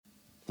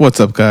What's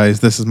up,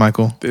 guys? This is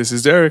Michael, This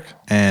is Derek.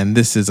 and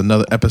this is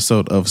another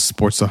episode of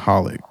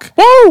Sportsaholic.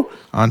 Woo!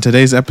 On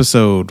today's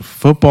episode,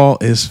 football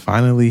is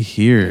finally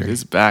here. It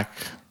is back.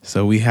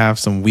 So we have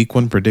some week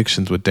one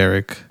predictions with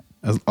Derek,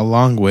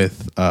 along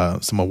with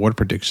some award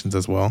predictions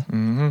as well.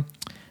 Mm-hmm.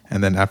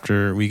 And then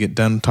after we get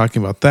done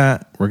talking about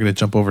that, we're going to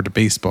jump over to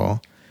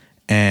baseball.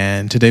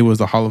 And today was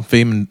the Hall of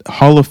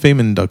Fame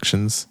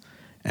inductions,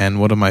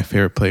 and one of my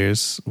favorite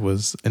players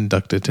was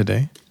inducted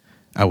today.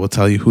 I will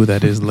tell you who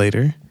that is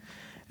later.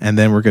 And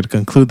then we're going to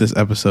conclude this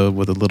episode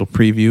with a little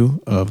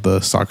preview of the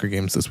soccer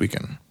games this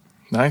weekend.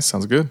 Nice.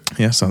 Sounds good.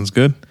 Yeah, sounds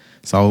good.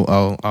 So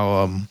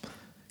I'll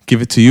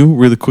give it to you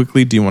really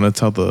quickly. Do you want to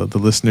tell the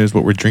listeners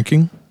what we're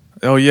drinking?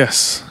 Oh,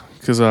 yes.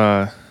 Because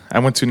I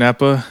went to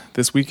Napa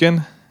this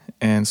weekend,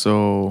 and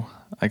so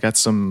I got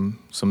some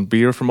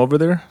beer from over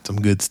there. Some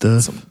good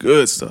stuff. Some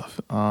good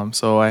stuff.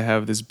 So I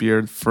have this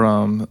beer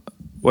from,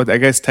 what I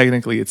guess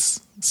technically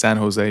it's San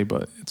Jose,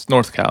 but it's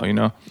North Cal, you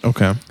know?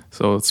 Okay.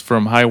 So it's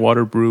from High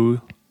Water Brewing.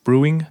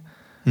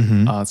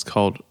 Mm-hmm. It's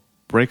called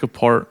Break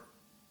Apart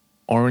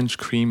Orange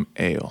Cream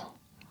Ale.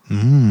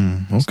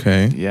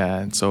 Okay. Yeah,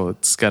 and so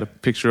it's got a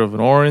picture of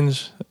an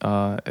orange.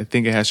 I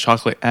think it has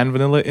chocolate and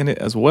vanilla in it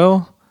as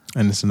well.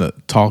 And it's in a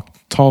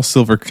tall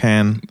silver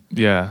can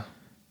Yeah,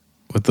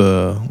 with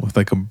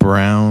like a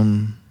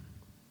brown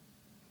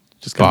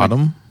just kinda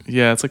bottom.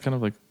 It's like kind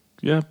of like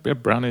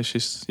brownish.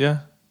 Yeah,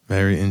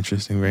 Very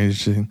interesting. Very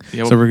interesting.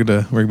 Yeah, So we're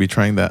gonna be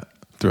trying that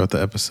throughout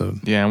the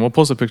episode. yeah, and we'll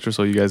post a picture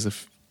so you guys,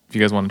 if you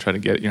guys want to try to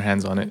get your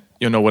hands on it,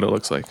 you'll know what it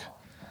looks like.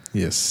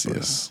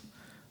 Yes.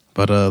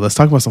 But let's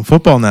talk about some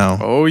football now.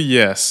 Oh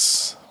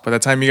yes. By the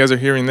time you guys are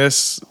hearing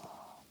this,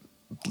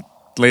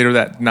 later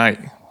that night,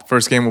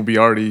 first game will be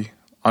already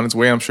on its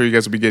way. I'm sure you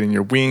guys will be getting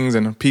your wings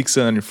and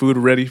pizza and your food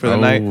ready for the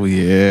night. Oh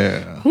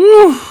yeah.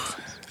 Woo.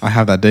 I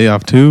have that day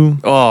off too.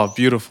 Oh,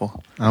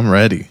 beautiful. I'm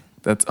ready.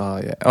 That's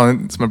yeah. Oh,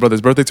 and it's my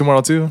brother's birthday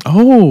tomorrow too.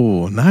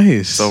 Oh,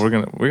 nice. So we're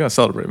gonna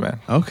celebrate, man.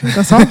 Okay,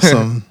 that's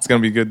awesome. It's gonna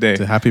be a good day.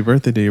 So happy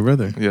birthday to your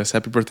brother. Yes,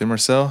 happy birthday,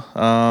 Marcel.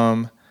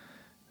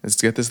 Let's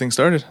get this thing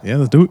started. Yeah,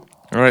 let's do it.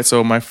 All right,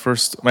 so my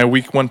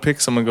week one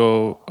picks, I'm gonna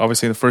go.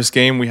 Obviously, the first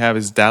game we have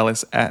is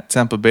Dallas at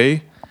Tampa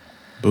Bay.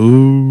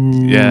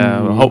 Ooh.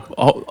 Yeah,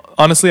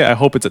 honestly, I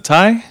hope it's a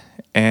tie,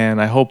 and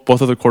I hope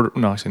both of the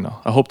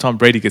no. I hope Tom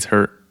Brady gets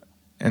hurt,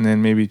 and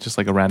then maybe just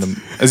like a random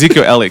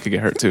Ezekiel Elliott could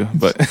get hurt too.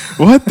 But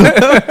What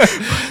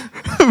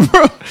the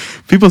bro?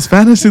 People's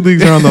fantasy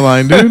leagues are on the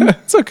line, dude.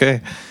 it's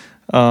okay.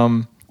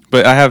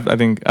 But I don't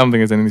think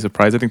it's any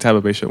surprise. I think Tampa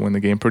Bay should win the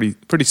game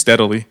pretty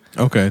steadily.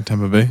 Okay,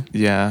 Tampa Bay.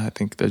 Yeah, I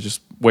think they're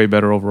just way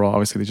better overall.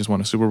 Obviously, they just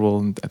won a Super Bowl,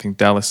 and I think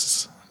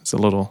Dallas is a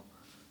little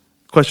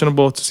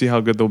questionable to see how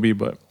good they'll be.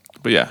 But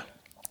yeah,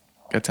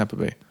 got Tampa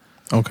Bay.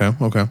 Okay.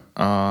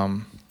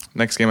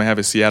 Next game I have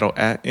is Seattle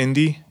at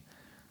Indy.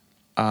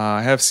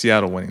 I have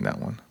Seattle winning that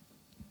one.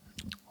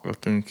 I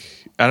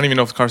don't even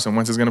know if Carson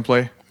Wentz is going to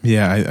play.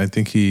 Yeah, I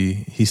think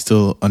he's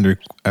still under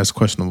as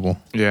questionable.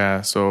 Yeah,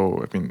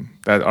 so I mean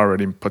that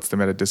already puts them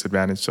at a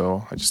disadvantage.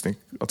 So I just think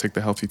I'll take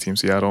the healthy team,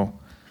 Seattle.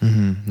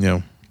 Mm-hmm.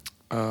 Yeah.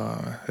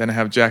 Then I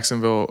have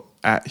Jacksonville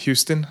at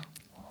Houston.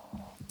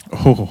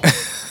 Oh.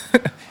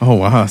 Oh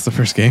wow, that's the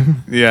first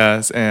game.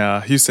 Yes,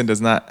 and Houston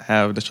does not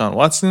have Deshaun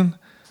Watson,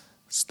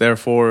 so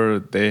therefore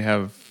they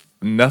have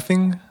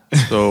nothing.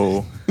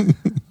 So,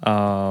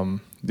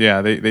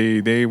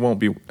 they won't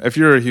be. If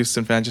you're a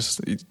Houston fan,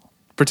 just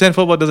pretend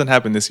football doesn't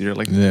happen this year.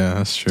 Like, Yeah,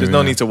 that's true. there's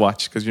no need to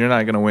watch because you're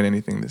not gonna win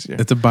anything this year.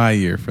 It's a bye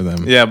year for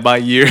them. Yeah, by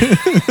year.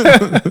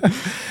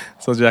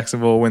 So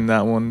Jacksonville will win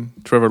that one.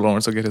 Trevor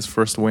Lawrence will get his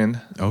first win.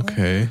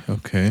 Okay.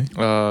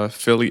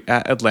 Philly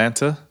at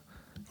Atlanta.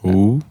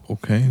 Ooh,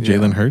 okay. Yeah.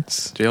 Jalen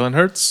Hurts. Jalen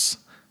Hurts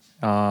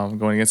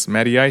going against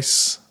Matty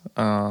Ice.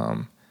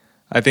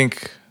 I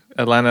think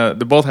Atlanta,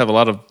 they both have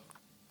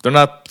they're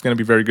not going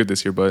to be very good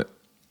this year, but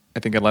I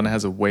think Atlanta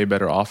has a way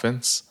better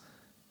offense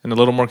and a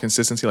little more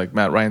consistency. Like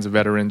Matt Ryan's a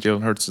veteran.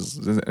 Jalen Hurts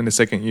is in the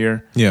second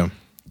year. Yeah.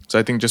 So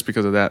I think just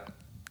because of that,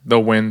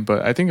 they'll win,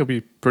 but I think it'll be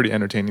a pretty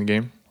entertaining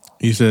game.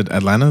 You said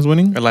Atlanta's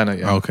winning? Atlanta,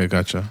 yeah. Oh, okay,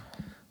 gotcha.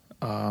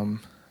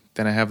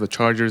 Then I have the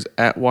Chargers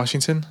at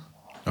Washington.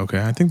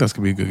 Okay, I think that's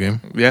going to be a good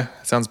game. Yeah,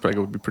 it sounds like it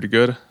would be pretty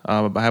good.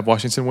 I have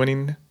Washington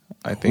winning.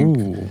 I think.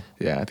 Ooh.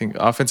 Yeah, I think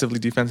offensively,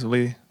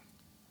 defensively,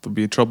 there'll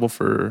be trouble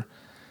for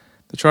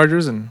the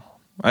Chargers, and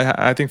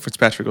I think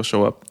Fitzpatrick will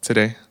show up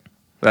today,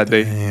 that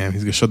day. Damn,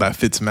 he's going to show that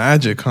Fitz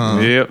magic, huh?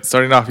 Yep,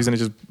 starting off, he's going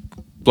to just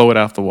blow it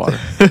out the water.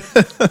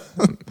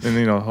 And,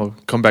 he'll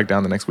come back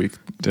down the next week.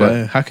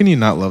 But How can you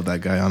not love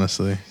that guy,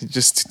 honestly? he's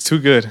just too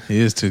good. He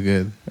is too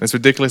good. And it's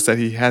ridiculous that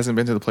he hasn't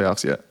been to the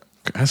playoffs yet.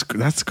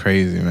 That's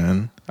crazy,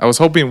 man. I was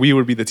hoping we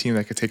would be the team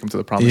that could take him to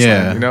the promised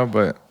Yeah. land,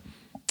 but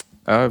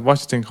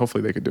Washington,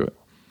 hopefully they could do it.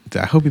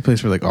 I hope he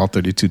plays for like all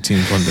 32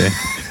 teams one day.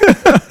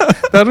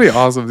 That'd be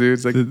awesome, dude.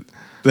 It's like,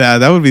 Yeah,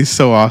 that would be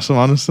so awesome,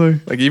 honestly.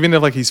 like even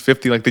if like he's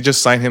 50, like they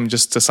just sign him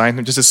just to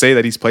say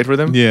that he's played for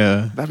them.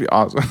 Yeah. That'd be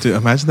awesome. Dude,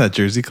 imagine that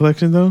jersey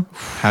collection, though.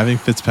 Having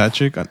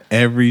Fitzpatrick on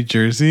every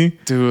jersey.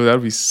 Dude,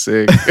 that'd be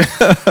sick.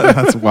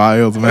 That's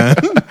wild, man.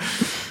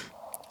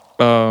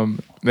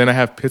 Then I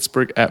have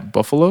Pittsburgh at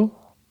Buffalo.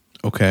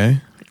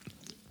 Okay.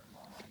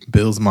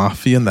 Bills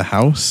Mafia in the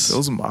house.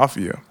 Bills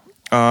Mafia.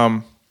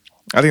 I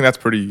think that's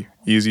pretty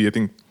easy. I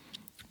think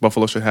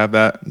Buffalo should have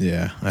that.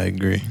 Yeah, I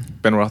agree.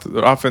 Ben Roethlisberger,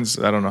 their offense,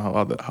 I don't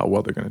know how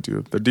well they're going to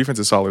do. Their defense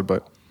is solid,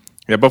 but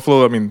yeah,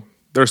 Buffalo, I mean,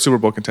 they're a Super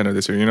Bowl contender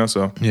this year,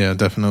 so Yeah,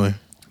 definitely.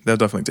 they'll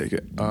definitely take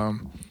it.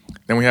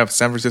 Then we have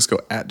San Francisco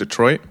at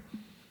Detroit.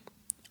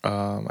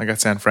 I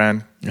got San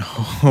Fran.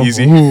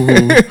 Easy. I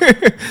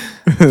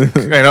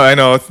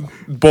know. It's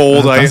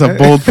bold. That's a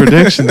bold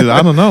prediction, dude.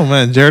 I don't know,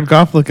 man. Jared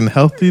Goff looking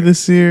healthy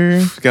this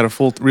year. Got a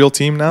full real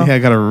team now. Yeah,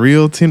 got a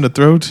real team to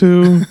throw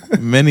to.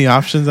 Many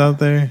options out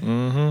there.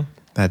 Mm-hmm.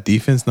 That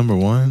defense, number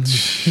one.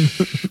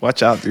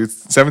 Watch out, dude.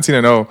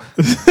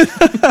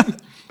 17-0.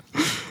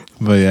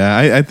 But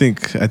yeah, I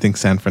think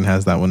San Fran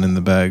has that one in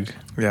the bag.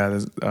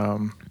 Yeah.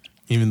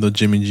 Even though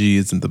Jimmy G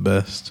isn't the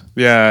best.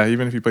 Yeah,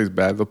 even if he plays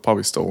bad, they'll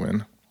probably still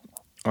win.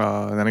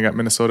 Then I got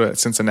Minnesota at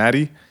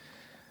Cincinnati.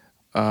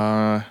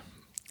 That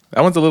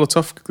one's a little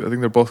tough. I think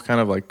they're both kind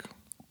of like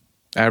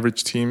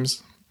average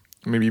teams,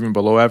 maybe even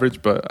below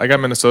average. But I got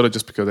Minnesota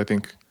just because I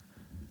think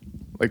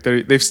like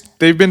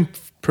they've been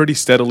pretty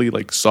steadily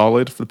like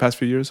solid for the past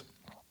few years.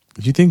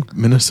 Do you think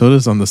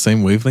Minnesota's on the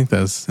same wavelength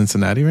as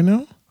Cincinnati right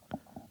now?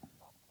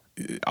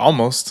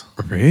 Almost.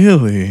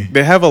 Really?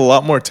 They have a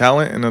lot more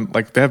talent and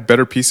like they have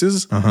better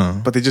pieces,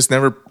 but they just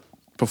never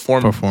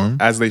perform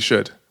as they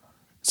should.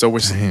 So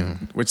which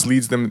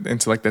leads them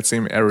into like that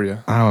same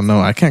area. I don't know.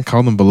 I can't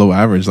call them below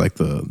average like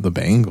the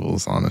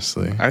Bengals,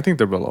 honestly. I think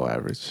they're below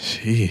average.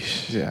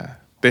 Sheesh. Yeah.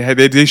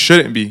 They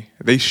shouldn't be.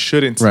 They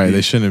shouldn't right, be.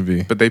 They shouldn't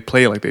be. But they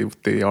play like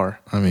they are.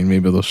 I mean,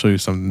 maybe they'll show you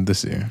something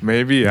this year.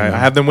 Maybe. Yeah. I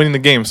have them winning the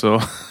game, so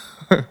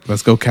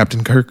let's go,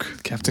 Captain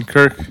Kirk. Captain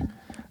Kirk.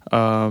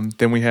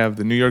 Then we have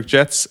the New York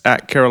Jets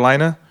at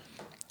Carolina.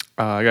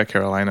 I got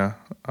Carolina.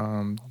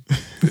 I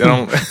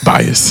don't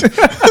bias.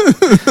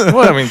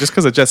 Well, I mean, just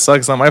because the Jets suck,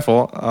 it's not my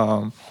fault.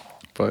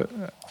 But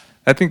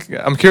I think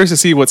I'm curious to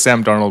see what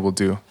Sam Darnold will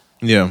do.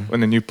 Yeah,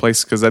 in the new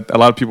place, because a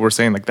lot of people were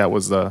saying like that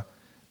was the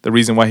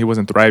reason why he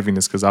wasn't thriving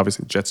is because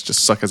obviously the Jets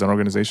just suck as an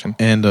organization.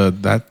 And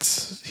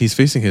he's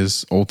facing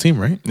his old team,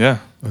 right? Yeah,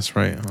 that's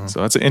right.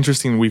 So that's an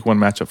interesting Week 1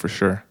 matchup for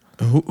sure.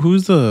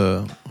 Who's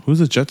the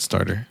Jets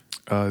starter?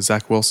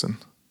 Zach Wilson.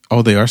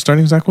 Oh, they are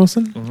starting Zach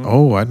Wilson? Mm-hmm.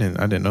 Oh, I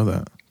didn't know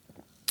that.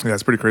 Yeah,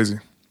 it's pretty crazy.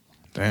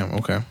 Damn.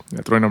 Okay.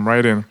 Yeah, throwing them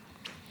right in.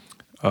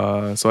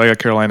 So I got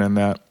Carolina in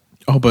that.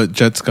 Oh, but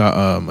Jets got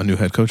a new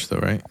head coach though,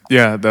 right?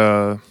 Yeah,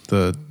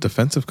 the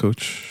defensive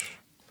coach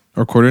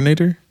or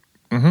coordinator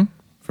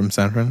from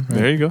San Fran. Right?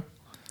 There you go.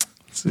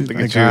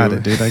 I got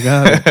it, dude. I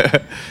got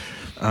it.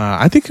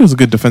 I think he was a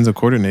good defensive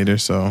coordinator.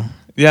 So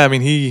yeah, I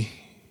mean he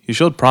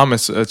showed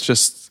promise.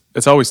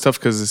 It's always tough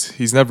because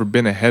he's never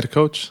been a head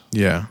coach.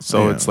 Yeah.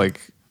 So it's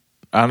like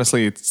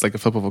honestly, it's like a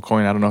flip of a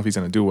coin. I don't know if he's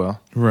gonna do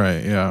well.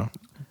 Right. Yeah.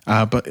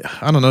 But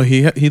I don't know.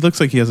 He looks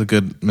like he has a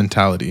good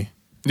mentality.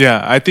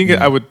 Yeah, I think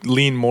I would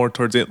lean more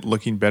towards it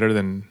looking better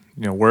than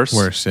worse.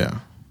 Worse, yeah.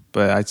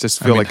 But I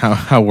just feel like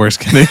how worse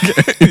can it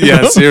get?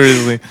 Yeah,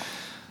 seriously.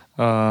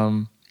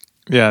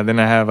 Yeah. Then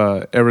I have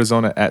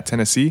Arizona at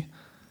Tennessee.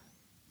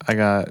 I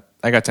got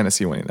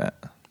Tennessee winning that.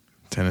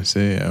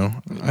 Tennessee, yeah.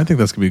 I think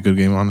that's gonna be a good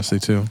game, honestly,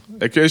 too.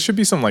 It should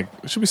be some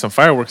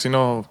fireworks.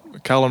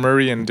 Kyler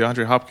Murray and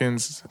DeAndre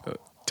Hopkins,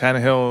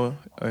 Tannehill,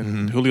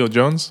 and Julio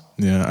Jones.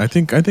 Yeah, I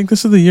think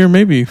this is the year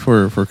maybe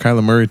for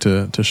Kyler Murray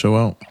to show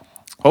out.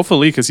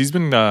 Hopefully, because he's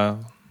been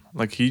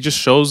he just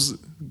shows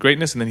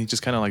greatness and then he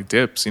just kind of like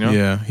dips,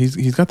 Yeah,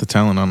 he's got the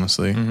talent,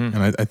 honestly, and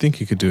I think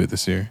he could do it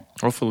this year.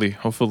 Hopefully.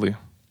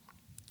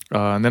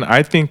 And then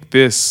I think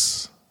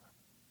this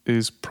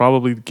is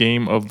probably the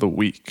game of the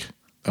week.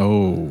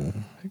 Oh,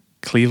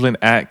 Cleveland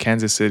at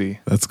Kansas City.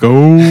 Let's go.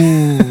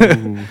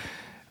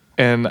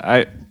 And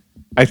I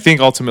think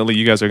ultimately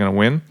you guys are gonna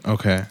win.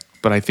 Okay.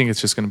 But I think it's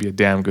just going to be a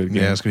damn good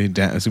game. Yeah, it's going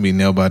to be a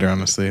nail biter,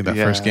 honestly,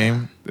 first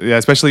game. Yeah,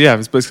 especially,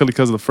 it's basically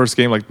because of the first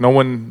game. Like,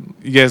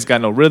 you guys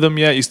got no rhythm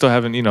yet. You still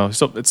haven't,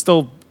 it's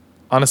still,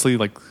 honestly,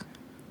 like...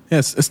 Yeah,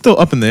 it's still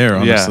up in the air,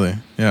 honestly.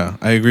 Yeah,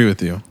 I agree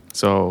with you.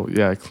 So,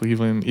 yeah,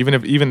 Cleveland, even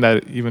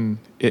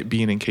it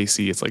being in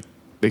KC, it's like,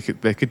 they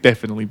could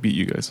definitely beat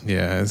you guys.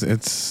 Yeah,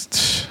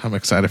 it's I'm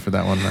excited for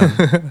that one,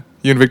 man.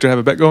 You and Victor have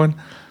a bet going?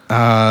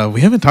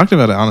 We haven't talked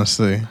about it,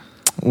 honestly.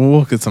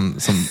 We'll get some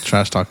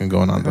trash talking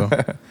going on, though.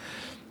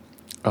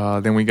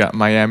 Then we got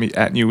Miami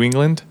at New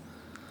England.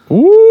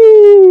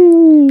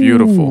 Ooh.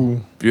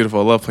 Beautiful.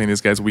 I love playing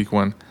these guys Week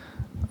 1.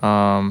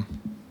 Not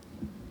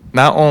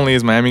only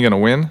is Miami going to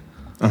win,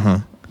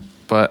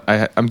 but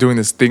I'm doing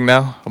this thing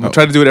now. I'm going to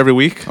try to do it every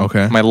week.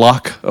 Okay. My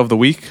lock of the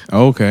week.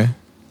 Oh, okay.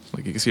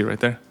 Like you can see it right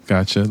there.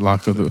 Gotcha.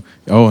 Lock of the...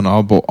 Oh, and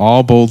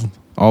all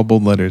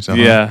bold letters.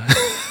 Yeah.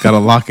 Got a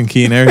lock and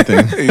key and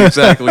everything.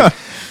 Exactly.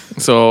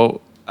 So...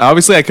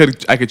 Obviously, I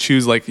could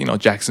choose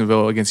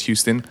Jacksonville against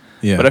Houston,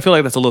 but I feel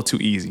like that's a little too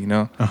easy,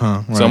 Right. So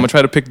I'm gonna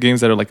try to pick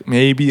games that are like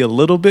maybe a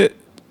little bit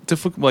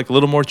difficult, like a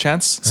little more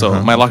chance.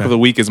 So my lock of the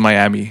week is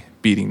Miami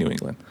beating New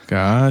England.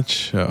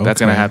 Gotcha. Okay. That's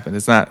gonna happen.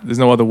 There's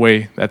no other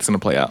way that's gonna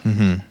play out.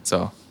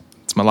 So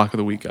it's my lock of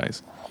the week,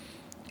 guys.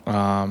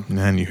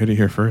 Man, you heard it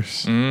here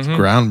first. It's Mhm.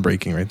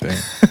 groundbreaking right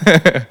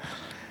there.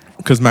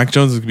 Because Mac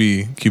Jones would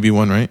be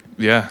QB1, right?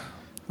 Yeah,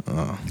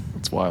 Oh,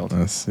 it's wild.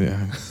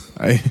 yeah.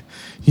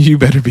 You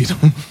better beat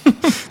him.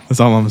 That's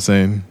all I'm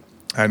saying.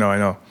 I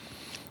know.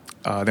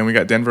 Then we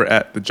got Denver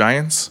at the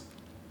Giants.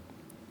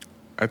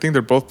 I think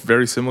they're both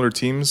very similar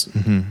teams,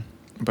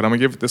 but I'm gonna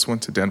give this one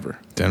to Denver.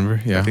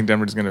 Denver, yeah. I think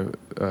Denver's gonna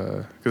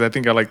because I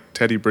think I like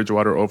Teddy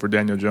Bridgewater over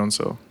Daniel Jones,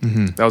 so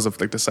that was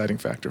like deciding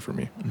factor for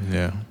me.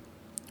 Yeah.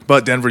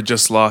 But Denver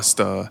just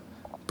lost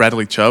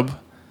Bradley Chubb.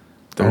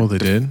 They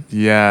did?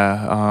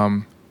 Yeah,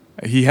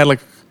 he had like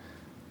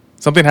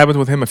something happened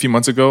with him a few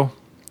months ago,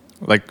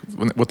 like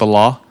with the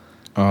law,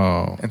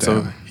 Oh, and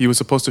so he was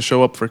supposed to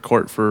show up for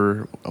court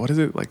for what is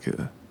it like?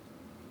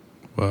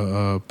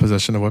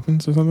 Possession of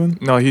weapons or something?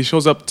 No, he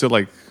shows up to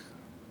like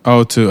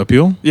Oh, to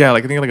appeal? yeah,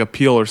 like I think like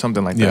appeal or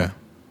something like that.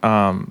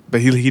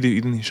 But he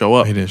didn't show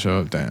up. He didn't show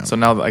up. Damn. So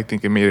now I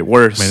think it made it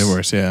worse.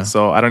 Yeah.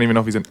 So I don't even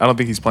know if I don't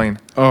think he's playing.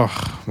 Oh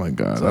my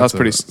God. So that's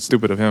pretty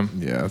stupid of him.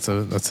 Yeah,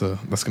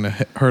 that's gonna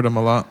hurt him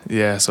a lot.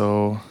 Yeah.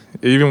 So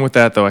even with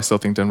that though, I still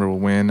think Denver will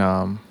win.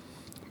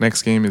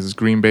 Next game is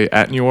Green Bay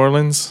at New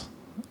Orleans.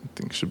 I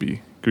think it should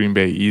be Green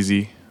Bay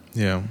easy.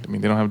 Yeah. I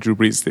mean, they don't have Drew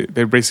Brees.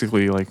 They're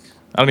basically like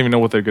I don't even know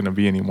what they're gonna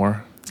be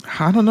anymore.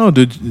 I don't know,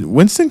 dude.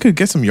 Winston could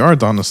get some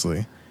yards,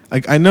 honestly.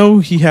 Like I know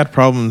he had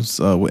problems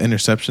with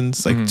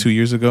interceptions like 2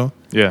 years ago.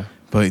 Yeah.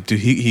 But dude,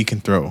 he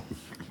can throw.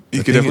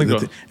 He could definitely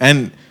go.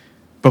 And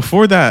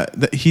before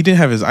that, he didn't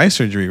have his eye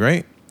surgery,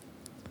 right?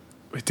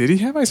 Wait, did he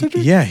have eye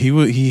surgery? Yeah,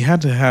 he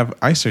had to have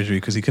eye surgery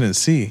because he couldn't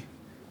see.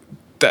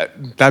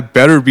 That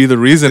better be the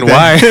reason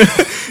why.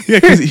 Yeah,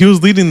 because he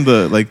was leading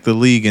the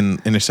league in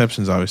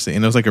interceptions, obviously,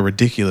 and it was like a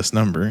ridiculous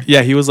number.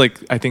 Yeah, he was like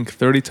I think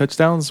 30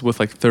 touchdowns with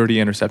like 30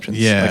 interceptions.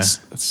 Yeah, that's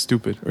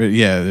stupid.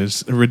 Yeah,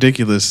 there's a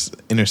ridiculous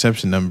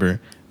interception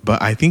number,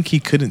 but I think he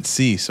couldn't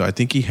see, so I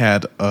think he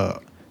had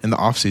in the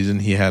off season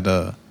he had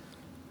a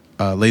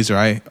laser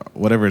eye,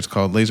 whatever it's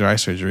called, laser eye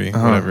surgery,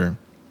 whatever,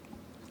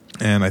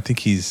 and I think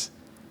he's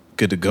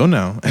good to go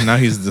now, and now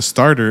he's the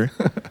starter.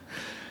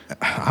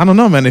 I don't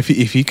know, man. If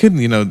he could,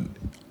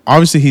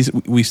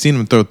 obviously we've seen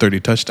him throw 30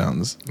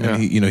 touchdowns. Yeah.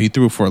 And he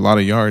threw for a lot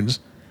of yards.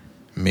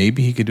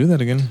 Maybe he could do that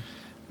again.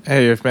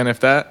 Hey,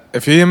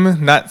 if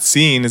him not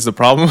seeing is the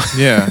problem,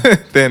 Yeah.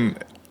 then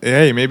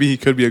hey, maybe he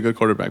could be a good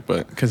quarterback.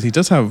 But Because he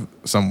does have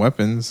some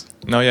weapons.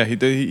 no, yeah,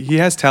 he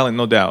has talent,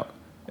 no doubt,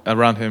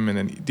 around him and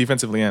then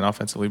defensively and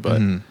offensively.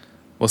 But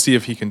we'll see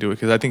if he can do it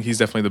because I think he's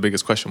definitely the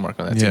biggest question mark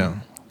on that Yeah.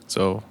 team.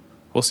 So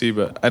we'll see,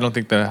 but I don't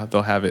think that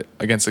they'll have it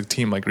against a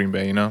team like Green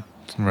Bay.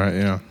 Right,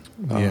 yeah.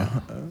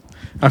 Yeah.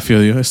 I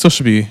feel you. It still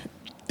should be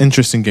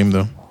interesting game,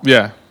 though.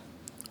 Yeah.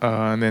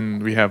 And then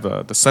we have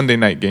the Sunday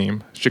night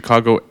game,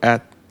 Chicago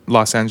at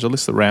Los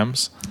Angeles, the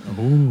Rams.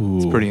 Ooh.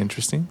 It's pretty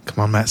interesting.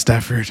 Come on, Matt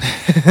Stafford.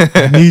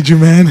 I need you,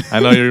 man. I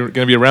know you're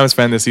going to be a Rams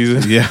fan this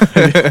season. Yeah.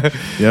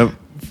 Yep.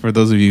 For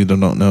those of you who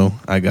don't know,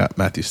 I got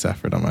Matthew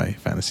Stafford on my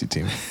fantasy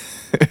team.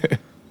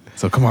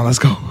 So come on, let's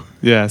go.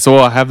 Yeah, so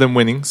I'll have them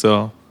winning,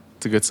 so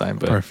it's a good sign.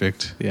 But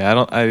Perfect. yeah,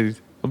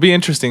 it'll be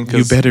interesting.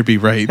 You better be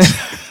right.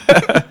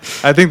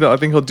 I think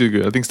he'll do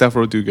good. I think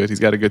Stafford will do good. He's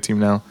got a good team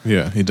now.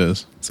 Yeah, he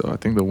does. So I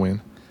think they'll win.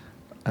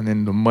 And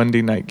then the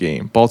Monday night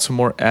game,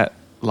 Baltimore at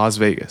Las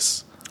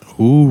Vegas.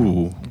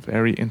 Ooh.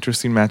 Very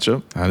interesting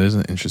matchup. That is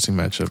an interesting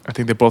matchup. I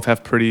think they both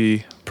have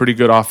pretty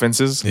good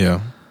offenses.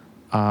 Yeah.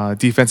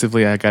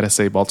 Defensively, I got to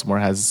say Baltimore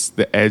has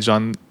the edge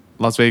on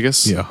Las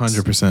Vegas. Yeah,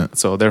 100%.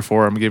 So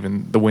therefore, I'm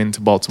giving the win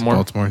to Baltimore.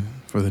 Baltimore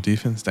for the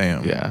defense?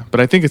 Damn. Yeah. But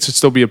I think it should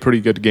still be a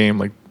pretty good game.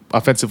 Like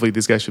offensively,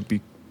 these guys should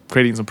be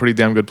creating some pretty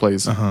damn good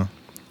plays. Uh-huh.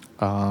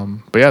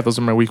 But yeah, those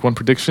are my week 1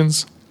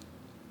 predictions.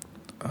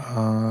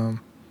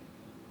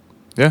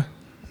 Yeah.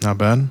 Not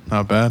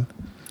bad.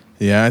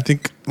 Yeah, I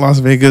think Las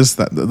Vegas,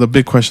 the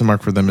big question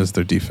mark for them is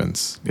their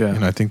defense. Yeah.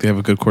 I think they have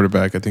a good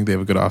quarterback. I think they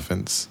have a good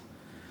offense.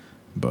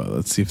 But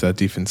let's see if that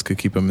defense could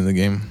keep them in the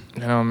game.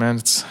 Man,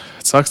 it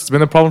sucks. It's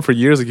been a problem for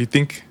years. Like you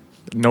think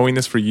knowing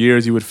this for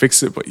years, you would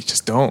fix it, but you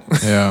just don't.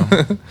 Yeah.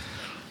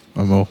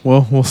 Well,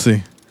 we'll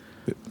see.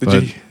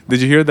 Did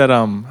you hear that?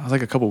 It was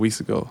like a couple weeks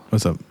ago.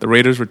 What's up? The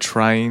Raiders were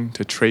trying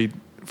to trade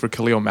for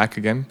Khalil Mack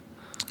again.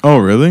 Oh,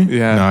 really?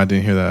 Yeah. No, I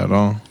didn't hear that at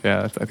all.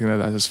 Yeah, I think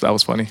that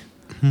was funny.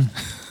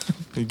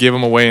 You gave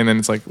him away, and then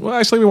it's like, well,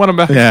 actually, we want him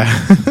back. Yeah.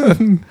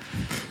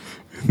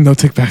 No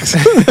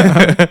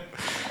takebacks.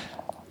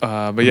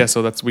 But yeah,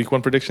 so that's week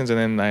 1 predictions, and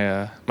then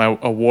my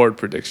award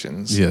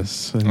predictions.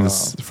 Yes.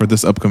 For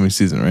this upcoming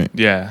season, right?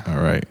 Yeah. All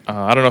right.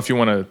 I don't know if you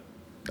want to.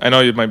 I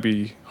know it might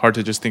be hard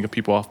to just think of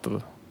people off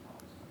the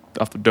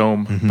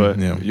dome, but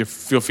yeah. you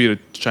feel free to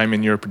chime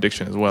in your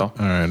prediction as well.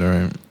 All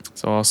right.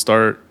 So I'll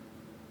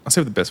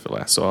save the best for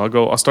last. So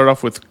I'll start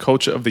off with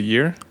Coach of the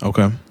Year.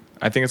 Okay.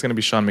 I think it's going to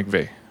be Sean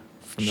McVay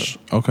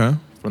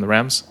from the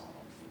Rams.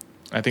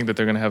 I think that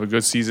they're going to have a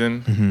good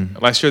season.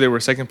 Last year they were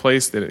second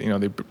place.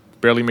 They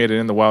barely made it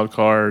in the wild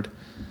card.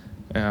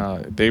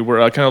 They were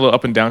kind of a little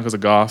up and down because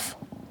of Goff.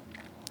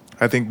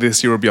 I think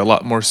this year will be a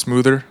lot more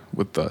smoother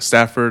with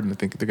Stafford, and I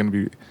think they're going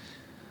to be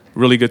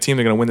really good team.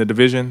 They're going to win the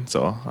division.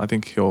 So I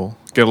think he'll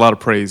get a lot of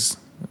praise,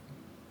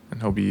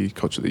 and he'll be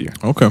coach of the year.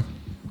 Okay.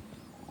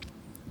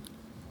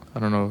 I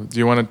don't know. Do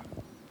you want to?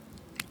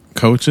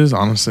 Coaches,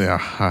 honestly,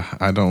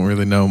 I don't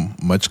really know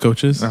much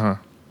coaches.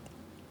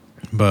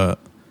 But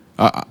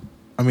I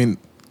mean,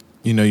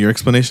 your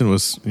explanation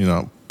was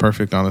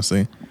perfect.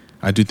 Honestly,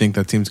 I do think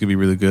that team's gonna be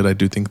really good. I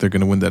do think they're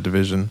gonna win that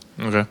division.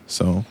 Okay.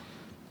 So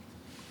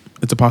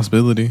it's a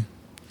possibility.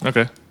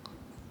 Okay,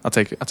 I'll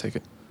take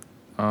it.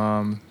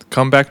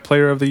 Comeback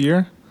player of the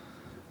year.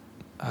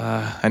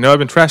 I know I've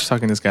been trash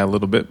talking this guy a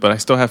little bit, but I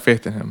still have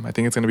faith in him. I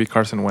think it's going to be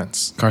Carson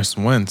Wentz.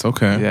 Carson Wentz,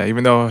 okay. Yeah,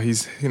 even though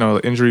he's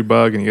injury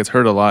bug and he gets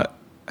hurt a lot,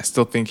 I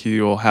still think he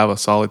will have a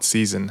solid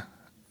season,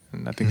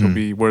 and I think he'll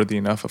be worthy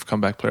enough of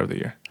comeback player of the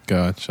year.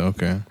 Gotcha.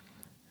 Okay.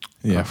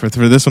 Yeah, for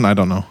this one, I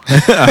don't know.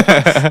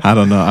 I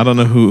don't know. I don't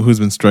know who's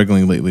been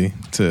struggling lately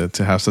to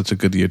have such a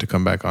good year to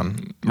come back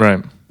on.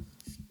 Right.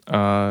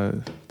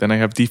 Then I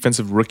have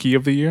defensive rookie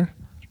of the year.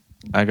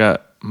 I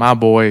got my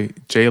boy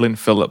Jalen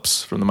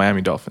Phillips from the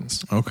Miami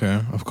Dolphins.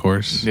 Okay, of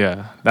course.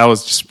 Yeah, that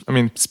was just. I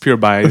mean, it's pure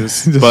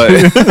bias,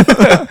 but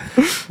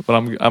but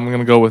I'm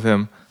gonna go with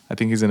him. I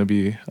think he's gonna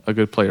be a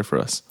good player for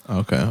us.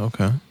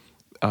 Okay.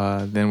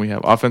 Then we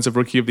have offensive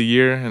rookie of the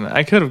year, and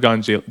I could have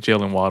gone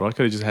Jalen Waddle. I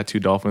could have just had two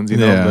Dolphins.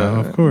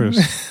 Yeah, of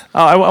course.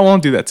 I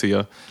won't do that to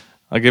you.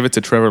 I'll give it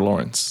to Trevor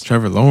Lawrence.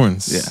 Trevor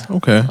Lawrence. Yeah.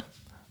 Okay.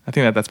 I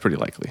think that's pretty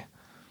likely.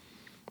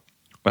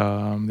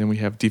 Then we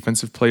have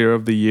defensive player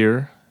of the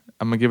year.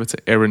 I'm going to give it to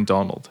Aaron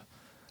Donald.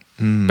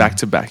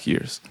 Back-to-back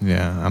years.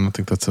 Yeah, I don't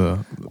think that's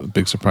a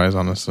big surprise,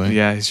 honestly.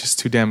 Yeah, he's just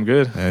too damn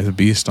good. Yeah, he's a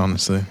beast,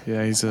 honestly.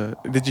 Yeah,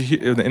 did you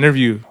hear in the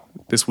interview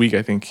this week,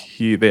 I think,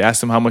 they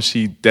asked him how much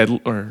he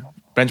or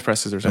bench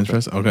presses or something.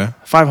 Bench press? Okay.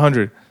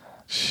 500.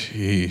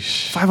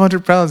 Sheesh.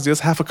 500 pounds,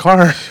 just half a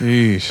car.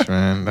 Sheesh,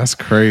 man. That's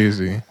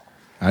crazy.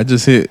 I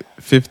just hit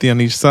 50 on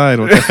each side.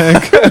 What the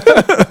heck?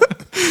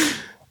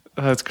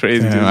 That's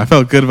crazy, Damn, dude. I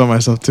felt good about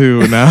myself,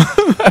 too. Now,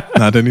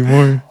 not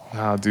anymore.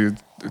 Wow, dude.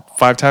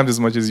 5 times as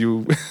much as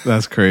you.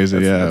 That's crazy,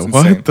 That's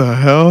what insane. the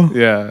hell?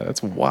 Yeah,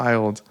 that's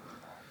wild.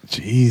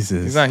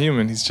 Jesus. He's not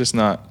human. He's just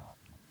not.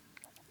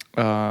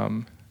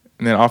 And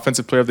then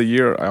offensive player of the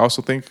year,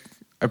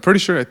 I'm pretty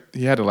sure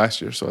he had it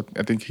last year, so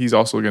I think he's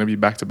also going to be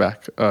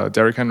back-to-back.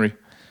 Derrick Henry.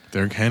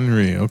 Derrick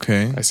Henry,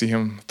 okay. I see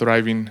him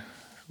thriving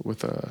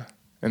with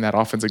in that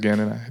offense again,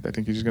 and I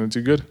think he's going to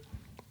do good.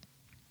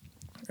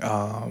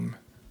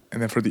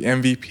 And then for the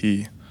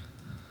MVP,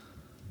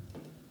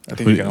 I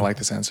think you're going to like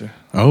this answer.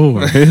 Oh,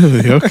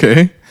 really?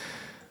 Okay.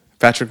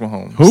 Patrick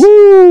Mahomes.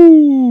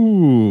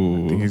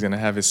 Ooh. I think he's going to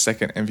have his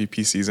second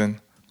MVP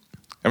season.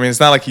 I mean, it's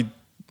not like he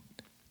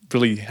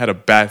really had a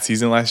bad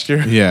season last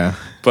year. Yeah.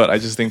 But I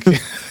just think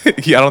I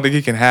don't think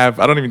he can have.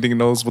 I don't even think he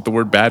knows what the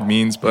word bad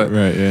means. But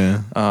Right,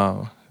 yeah.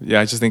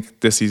 I just think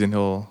this season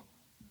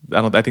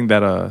I think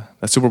that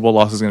Super Bowl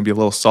loss is going to be a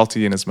little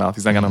salty in his mouth.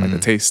 He's not going to like the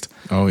taste.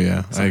 Oh,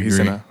 yeah. So I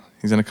agree.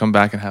 He's gonna come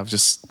back and have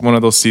just one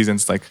of those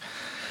seasons. Like,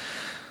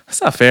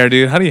 that's not fair,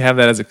 dude. How do you have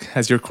that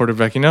as your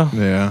quarterback?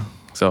 Yeah.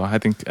 So I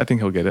think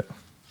he'll get it.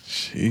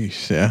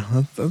 Sheesh. Yeah.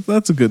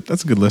 That's a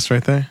good list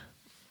right there.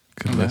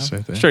 Good list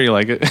right there. Sure, you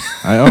like it.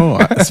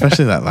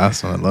 Especially that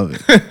last one. I love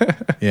it.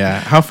 Yeah.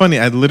 How funny.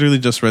 I literally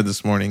just read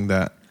this morning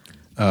that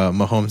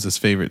Mahomes is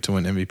favorite to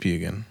win MVP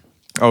again.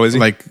 Oh, is he?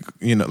 Like,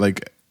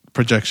 like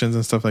projections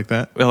and stuff like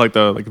that. Like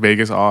the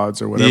Vegas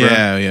odds or whatever.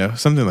 Yeah.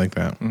 Something like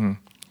that. Mm-hmm.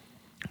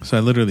 So I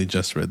literally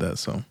just read that.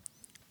 So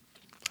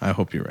I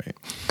hope you're right.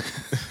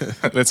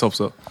 Let's hope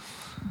so.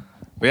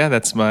 But yeah,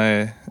 that's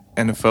my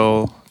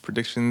NFL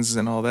predictions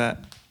and all that.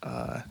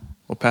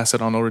 We'll pass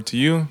it on over to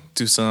you.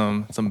 Do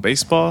some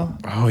baseball.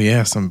 Oh,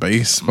 yeah. Some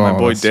baseball. My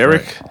boy That's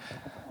Derek. right.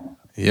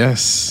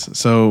 Yes.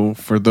 So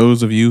for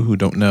those of you who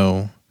don't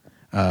know,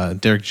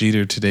 Derek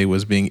Jeter today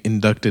was being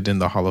inducted in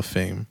the Hall of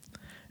Fame.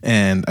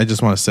 And I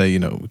just want to say,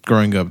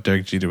 growing up,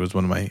 Derek Jeter was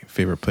one of my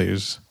favorite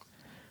players.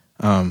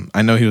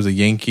 I know he was a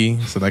Yankee,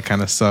 so that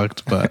kind of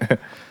sucked. But,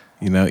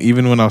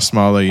 even when I was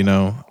smaller,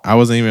 I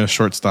wasn't even a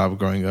shortstop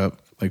growing up,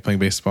 like playing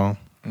baseball.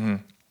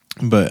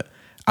 Mm-hmm. But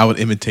I would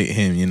imitate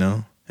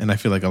him, and I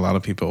feel like a lot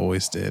of people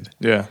always did.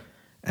 Yeah.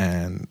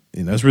 And,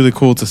 it's really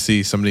cool to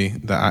see somebody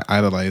that I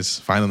idolize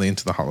finally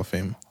into the Hall of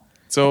Fame.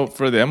 So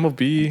for the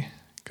MLB,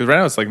 because right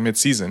now it's like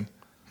mid-season.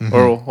 Mm-hmm.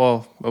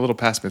 Or, a little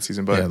past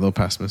mid-season. But yeah, a little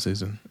past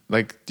mid-season.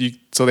 Like,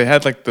 so they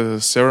had like the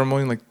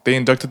ceremony, like they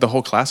inducted the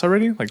whole class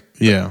already? Like,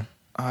 yeah.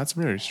 Oh, that's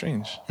very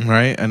strange.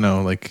 Right? I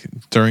know, like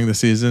during the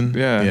season.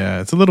 Yeah.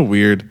 Yeah, it's a little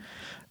weird.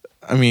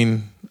 I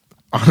mean,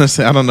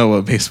 honestly, I don't know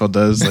what baseball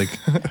does. Like,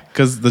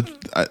 because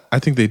I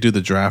think they do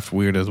the draft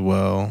weird as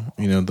well.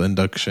 The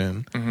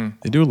induction. Mm-hmm.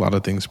 They do a lot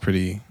of things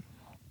pretty,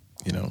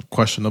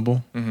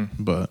 questionable.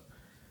 Mm-hmm. But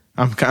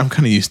I'm kind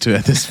of used to it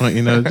at this point,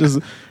 just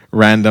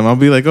random. I'll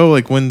be like, oh,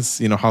 like when's,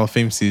 Hall of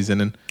Fame season?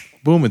 And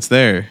boom, it's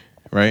there.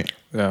 Right?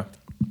 Yeah.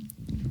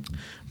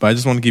 But I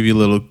just want to give you a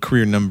little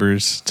career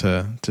numbers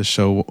to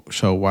show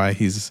why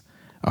he's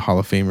a Hall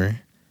of Famer.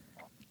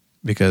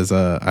 Because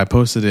I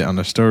posted it on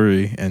a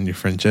story, and your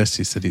friend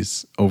Jesse said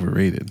he's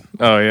overrated.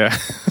 Oh yeah.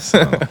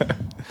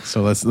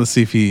 so let's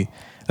see if he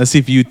Let's see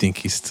if you think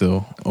he's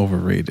still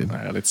overrated. All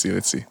right, let's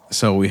see.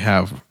 So we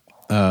have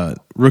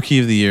Rookie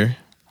of the Year,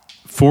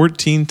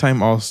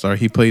 14-time All-Star.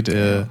 He played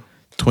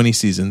 20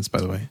 seasons, by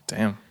the way.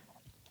 Damn.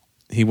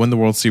 He won the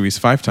World Series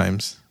 5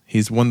 times.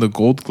 He's won the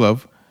Gold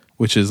Glove,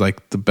 which is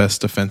like the best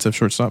defensive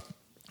shortstop,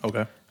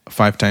 Okay.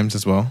 5 times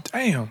as well.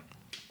 Damn.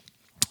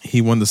 He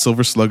won the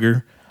Silver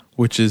Slugger,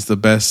 which is the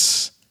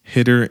best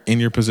hitter in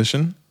your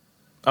position,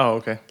 Oh,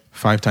 okay.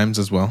 5 times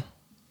as well.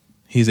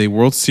 He's a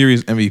World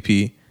Series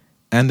MVP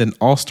and an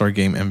All-Star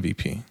Game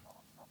MVP.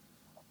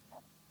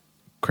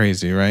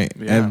 Crazy, right?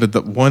 Yeah. But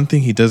the one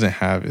thing he doesn't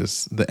have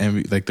is the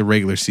like the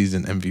regular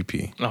season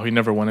MVP. Oh, he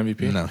never won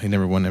MVP? No, he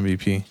never won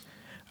MVP.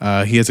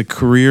 He has a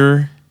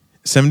career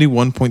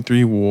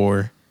 71.3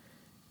 WAR,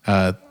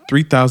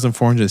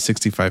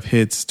 3,465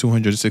 hits,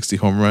 260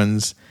 home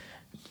runs.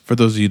 For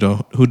those of you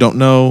who don't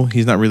know,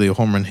 he's not really a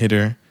home run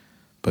hitter,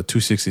 but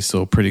 260 is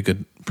still a pretty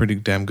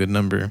damn good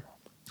number.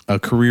 A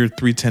career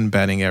 310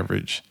 batting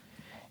average.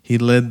 He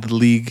led the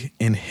league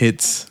in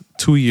hits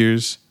 2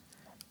 years,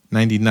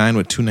 99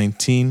 with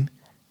 219,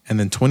 and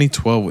then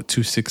 2012 with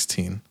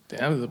 216. Damn,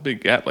 that was a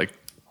big gap. Like,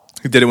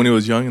 he did it when he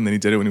was young, and then he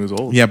did it when he was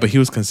old. Yeah, but he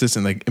was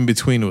consistent. Like, in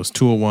between, it was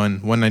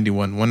 201,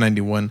 191,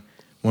 191,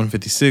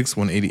 156,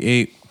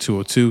 188,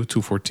 202,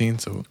 214.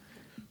 So,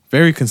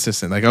 very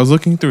consistent. Like, I was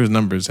looking through his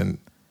numbers, and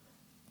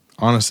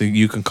honestly,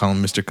 you can call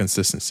him Mr.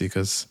 Consistency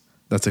because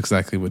that's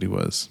exactly what he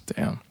was.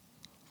 Damn.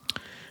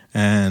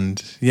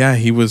 And, yeah,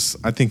 he was,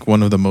 I think,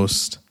 one of the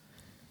most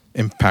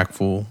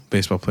impactful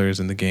baseball players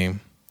in the game.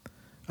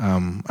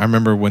 I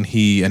remember when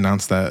he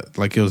announced that,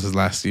 like, it was his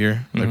last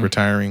year, like,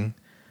 retiring.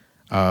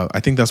 I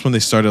think that's when they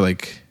started,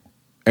 like,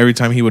 every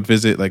time he would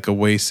visit, like,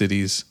 away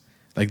cities,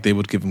 like, they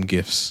would give him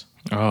gifts.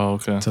 Oh,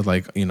 okay. To,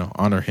 like, you know,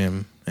 honor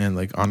him and,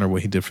 like, honor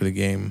what he did for the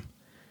game.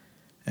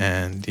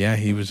 And, yeah,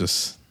 he was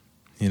just,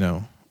 you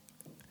know,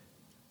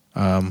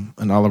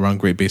 an all-around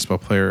great baseball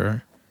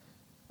player.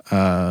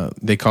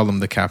 They call him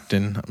the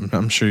captain.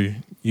 I'm sure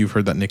you've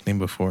heard that nickname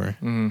before.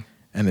 Mm-hmm.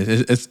 And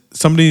it's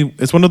somebody.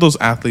 It's one of those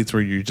athletes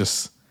where you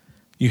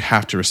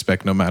have to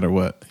respect no matter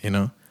what. You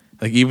know,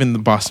 like even the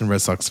Boston Red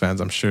Sox fans,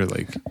 I'm sure,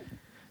 like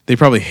they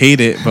probably hate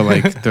it, but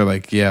like they're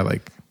like, yeah,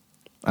 like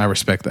I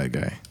respect that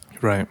guy.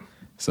 Right.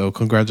 So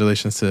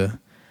congratulations to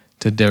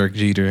Derek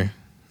Jeter.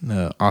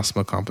 Awesome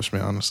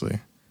accomplishment, honestly.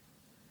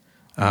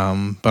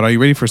 But are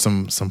you ready for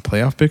some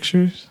playoff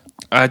pictures?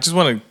 I just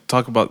want to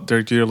talk about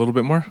Derek Jeter a little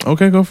bit more.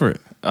 Okay, go for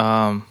it.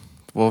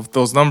 Well,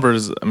 those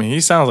numbers, I mean,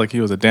 he sounds like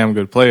he was a damn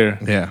good player.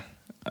 Yeah.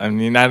 I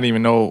mean, I didn't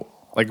even know,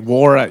 like,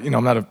 WAR, you know,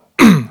 I'm not a,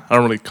 I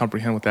don't really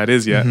comprehend what that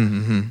is yet.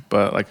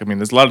 But, like, I mean,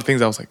 there's a lot of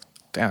things I was like,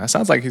 damn, that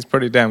sounds like he's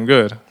pretty damn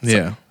good. So,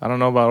 Yeah. I don't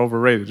know about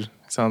overrated. It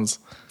sounds.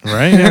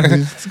 Right? Yeah.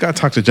 You just got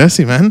to talk to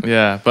Jesse, man.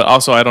 Yeah. But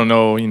also, I don't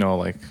know, you know,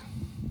 like,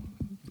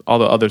 all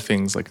the other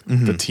things, like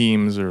the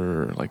teams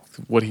or, like,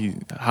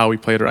 how he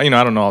played. Or, you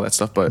know, I don't know all that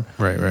stuff. But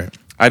Right.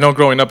 I know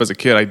growing up as a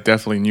kid, I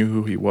definitely knew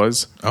who he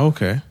was. Oh,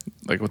 okay.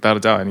 Like, without a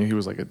doubt, I knew he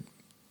was like a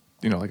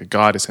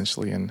god,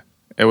 essentially. And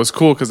it was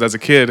cool because as a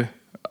kid,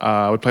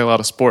 I would play a lot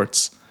of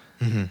sports.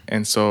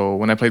 And so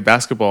when I played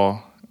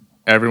basketball,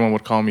 everyone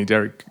would call me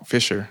Derek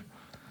Fisher.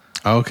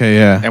 Okay,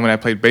 yeah. And when I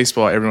played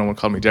baseball, everyone would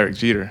call me Derek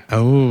Jeter.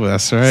 Oh,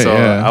 that's right. So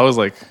yeah. I was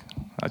like,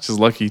 I was just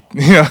lucky.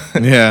 Yeah.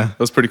 Yeah. It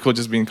was pretty cool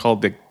just being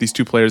called these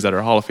two players that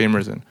are Hall of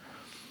Famers. And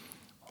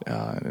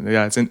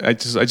yeah, I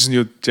just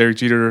knew Derek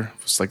Jeter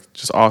was like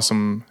just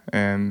awesome.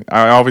 And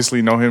I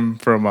obviously know him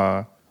from,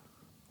 what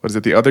is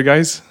it, The Other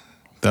Guys?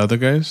 The other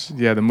guys?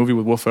 Yeah, the movie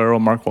with Will Ferrell,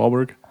 Mark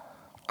Wahlberg.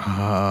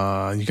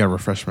 You gotta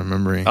refresh my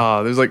memory.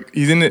 There's like,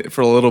 he's in it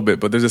for a little bit,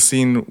 but there's a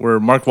scene where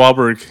Mark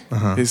Wahlberg,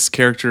 his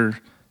character,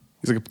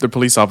 he's like, they're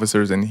police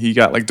officers, and he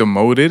got like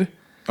demoted,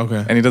 Okay.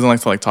 and he doesn't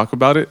like to like talk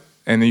about it.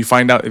 And then you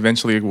find out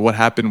eventually what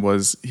happened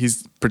was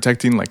he's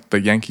protecting like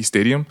the Yankee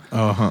Stadium,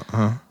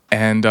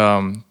 and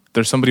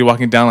there's somebody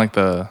walking down like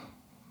the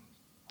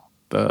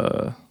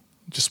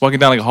just walking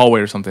down like a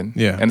hallway or something.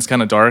 Yeah. And it's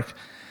kind of dark,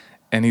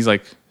 and he's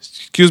like,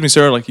 "Excuse me,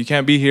 sir, like you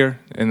can't be here."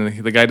 And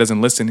the guy doesn't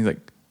listen. He's like,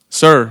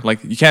 "Sir,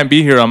 like you can't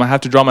be here. I'm gonna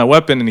have to draw my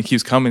weapon." And he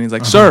keeps coming. He's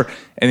like, "Sir,"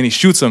 and then he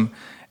shoots him,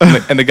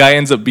 and the guy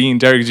ends up being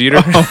Derek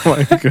Jeter. Oh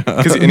my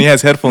god! And he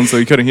has headphones, so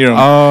he couldn't hear him.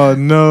 Oh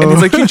no! And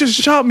he's like, "You just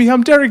shot me.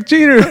 I'm Derek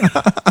Jeter."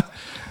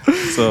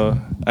 So,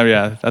 I mean,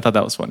 yeah, I thought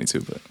that was funny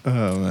too. But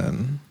oh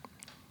man,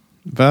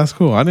 but that's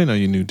cool. I didn't know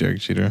you knew Derek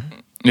Jeter.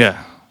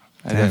 yeah,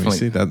 I Damn, you definitely.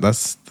 see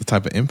that's the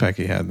type of impact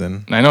he had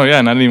then, I know, yeah,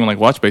 and I didn't even like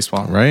watch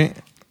baseball. right?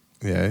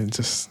 Yeah,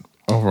 just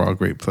overall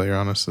great player,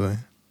 honestly.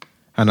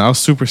 And I was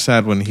super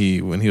sad when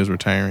he was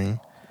retiring.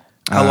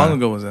 How long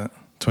ago was that?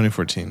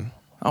 2014.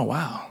 Oh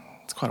wow,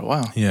 it's quite a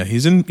while. Yeah,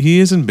 he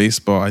is in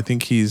baseball. I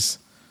think he's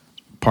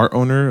part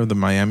owner of the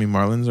Miami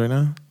Marlins right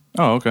now.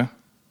 Oh okay.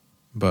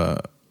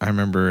 But I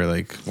remember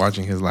like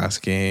watching his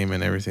last game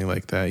and everything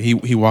like that.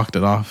 He walked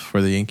it off for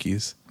the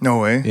Yankees. No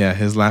way. Yeah,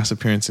 his last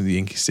appearance in the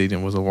Yankee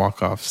Stadium was a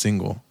walk-off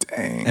single.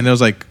 Dang. And it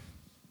was like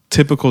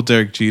typical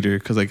Derek Jeter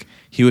because like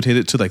he would hit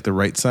it to like the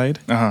right side,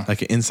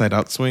 like an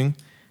inside-out swing,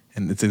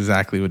 and it's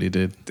exactly what he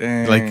did.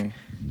 Dang. Like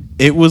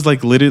it was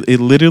like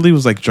literally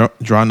was like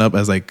drawn up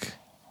as like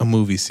a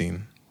movie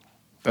scene.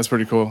 That's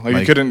pretty cool. Like, Like-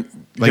 you couldn't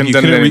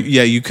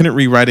You couldn't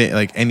rewrite it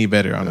like any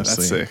better.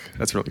 Honestly, That's sick.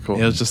 That's really cool.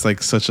 It was just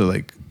like such a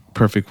like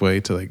perfect way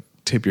to like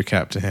tip your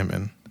cap to him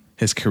and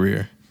his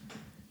career,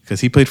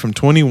 because he played from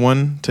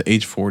 21 to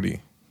age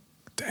 40.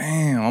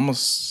 Damn,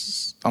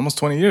 almost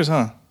 20 years,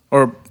 huh?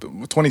 Or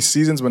 20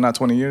 seasons, but not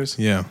 20 years.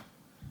 Yeah,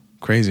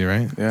 crazy,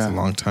 right? Yeah. It's a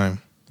long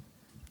time,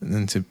 and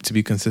then to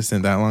be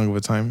consistent that long of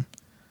a time,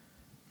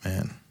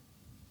 man,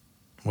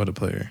 what a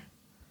player.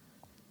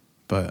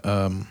 But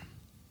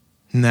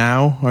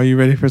now, are you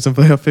ready for some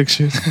playoff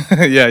pictures?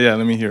 yeah.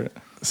 Let me hear it.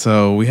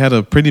 So we had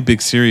a pretty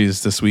big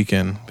series this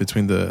weekend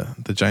between the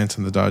Giants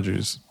and the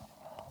Dodgers.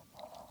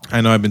 I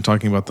know I've been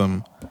talking about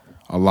them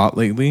a lot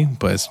lately,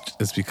 but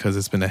it's because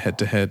it's been a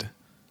head-to-head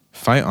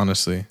fight,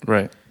 honestly.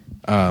 Right.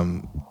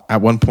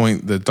 At one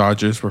point, the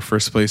Dodgers were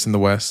first place in the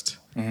West,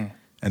 and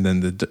then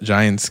the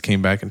Giants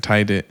came back and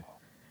tied it,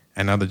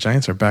 and now the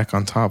Giants are back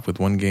on top with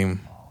a one-game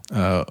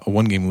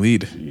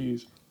lead.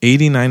 Jeez.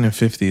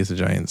 89-50 is the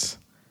Giants.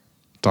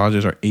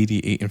 Dodgers are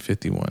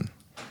 88-51.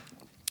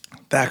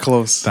 That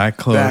close. That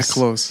close. That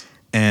close.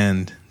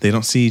 And they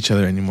don't see each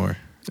other anymore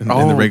in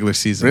the regular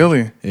season.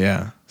 Really?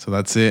 Yeah. So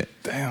that's it.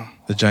 Damn.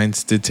 The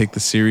Giants did take the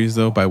series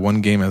though by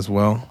one game as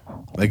well.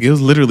 Like it was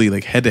literally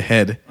like head to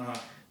head.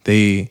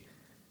 They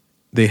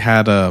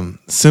had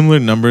similar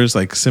numbers,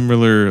 like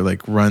similar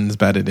like runs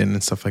batted in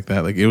and stuff like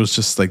that. Like it was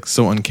just like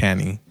so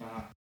uncanny.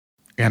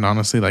 And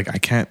honestly, like I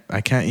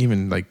can't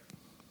even like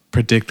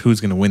predict who's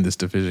gonna win this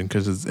division,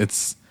 because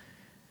it's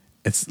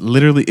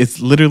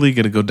literally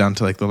gonna go down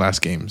to like the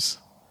last games.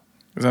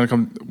 It's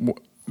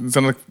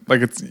gonna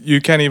like it's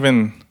you can't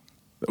even.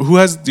 Do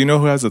you know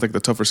who has like the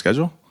tougher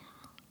schedule?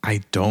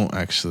 I don't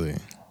actually.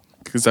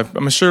 Because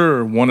I'm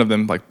sure one of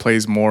them like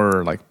plays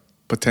more like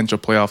potential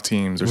playoff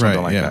teams or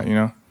something like that. You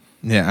know?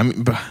 Yeah, I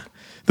mean,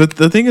 but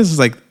the thing is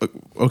like,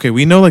 okay,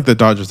 we know like the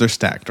Dodgers, they're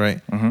stacked,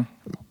 right? Mm-hmm.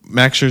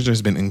 Max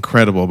Scherzer's been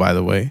incredible, by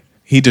the way.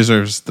 He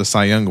deserves the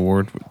Cy Young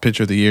Award,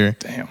 Pitcher of the Year.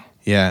 Damn.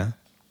 Yeah,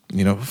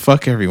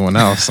 fuck everyone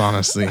else.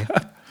 Honestly,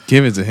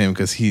 give it to him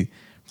because he's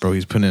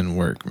putting in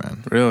work,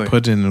 man. Really,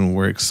 putting in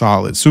work,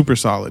 solid, super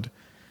solid.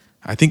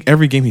 I think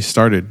every game he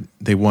started,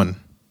 they won.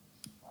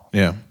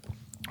 Yeah.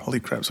 Holy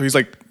crap! So he's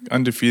like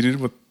undefeated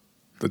with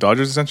the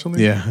Dodgers,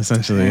 essentially. Yeah,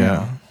 essentially. Damn.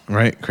 Yeah.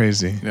 Right.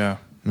 Crazy. Yeah.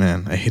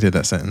 Man, I hated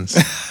that sentence.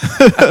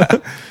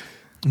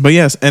 But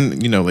yes,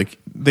 and like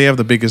they have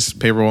the biggest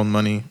payroll in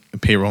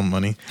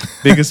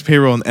biggest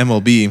payroll in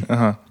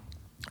MLB.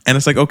 And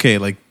it's like, okay,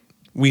 like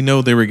we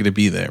know they were going to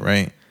be there,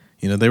 right?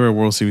 They were a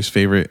World Series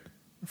favorite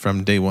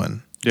from day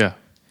one. Yeah.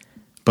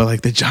 But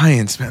like the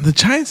Giants, man,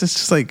 it's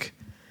just like,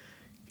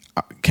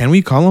 can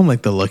we call them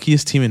like the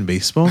luckiest team in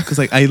baseball? Because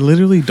like I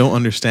literally don't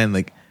understand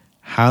like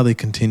how they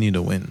continue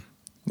to win.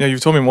 Yeah,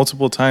 you've told me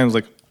multiple times,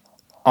 like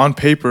on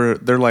paper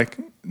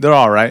they're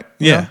all right.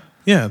 Yeah.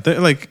 Yeah, they're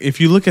like if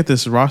you look at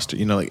this roster,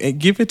 like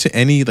give it to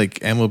any like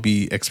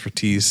MLB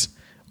expertise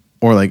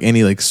or like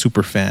any like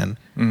super fan,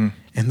 and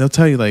they'll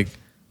tell you like,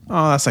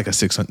 oh, that's like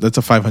that's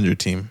a 500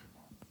 team,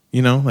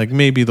 like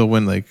maybe they'll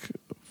win like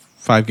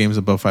 5 games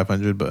above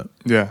 500, but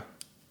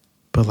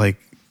like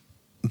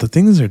the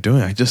things they're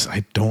doing, I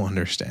don't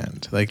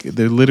understand. Like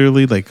they're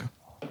literally like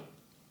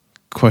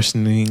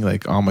questioning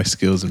like all my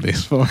skills in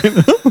baseball,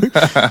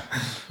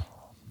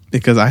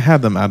 because I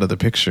had them out of the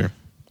picture.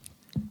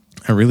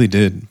 I really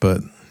did,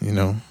 but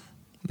now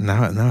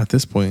at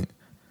this point,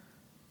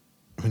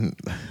 I mean,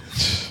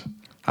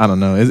 I don't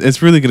know.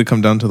 It's really going to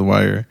come down to the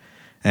wire,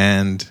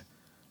 and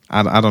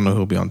I don't know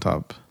who'll be on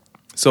top.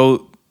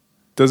 So,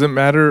 does it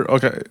matter?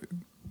 Okay,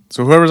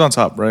 so whoever's on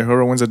top, right?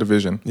 Whoever wins the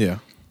division, yeah,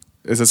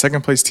 is the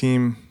second place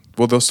team.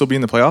 Will they'll still be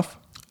in the playoff?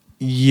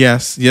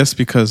 Yes,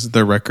 because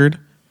their record,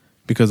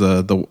 because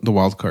of the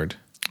wild card.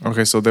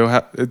 Okay, so they'll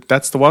have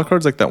that's the wild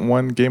card's like that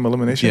one game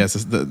elimination.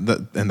 Yes,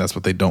 and that's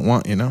what they don't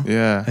want,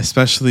 Yeah,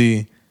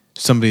 especially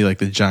somebody like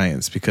the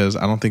Giants, because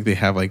I don't think they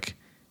have like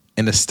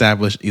an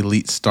established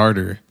elite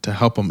starter to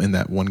help them in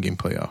that one game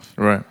playoff.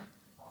 Right.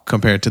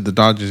 Compared to the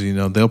Dodgers,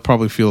 they'll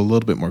probably feel a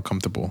little bit more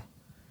comfortable,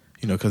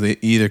 because they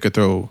either could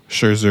throw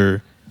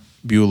Scherzer,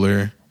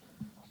 Buehler,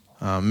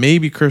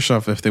 maybe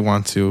Kershaw if they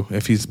want to,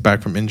 if he's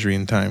back from injury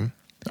in time.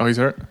 Oh, he's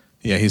hurt?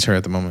 Yeah, he's hurt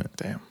at the moment.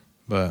 Damn.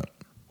 But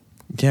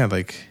yeah,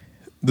 like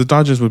the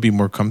Dodgers would be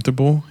more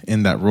comfortable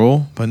in that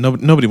role, but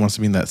nobody wants to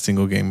be in that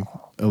single game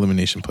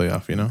elimination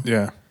playoff,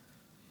 Yeah.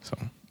 So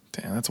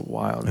damn, that's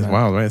wild. It's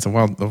wild, right? It's a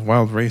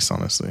wild race,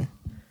 honestly.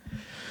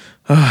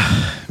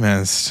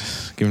 Man, it's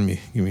just giving me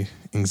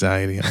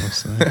anxiety,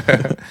 honestly.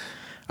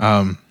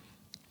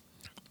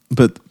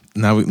 But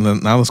now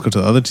let's go to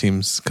the other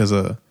teams, because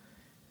the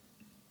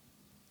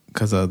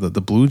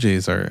Blue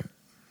Jays are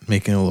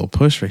making a little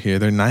push right here.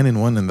 They're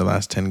 9-1 in the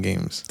last 10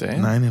 games.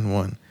 Damn.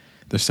 9-1.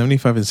 They're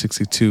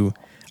 75-62.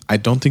 I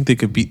don't think they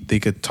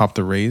could top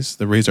the Rays.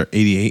 The Rays are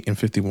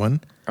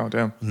 88-51. Oh,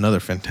 damn. Another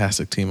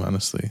fantastic team,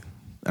 honestly.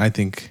 I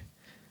think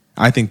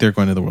they're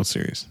going to the World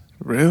Series.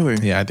 Really?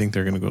 Yeah, I think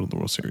they're going to go to the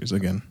World Series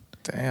again.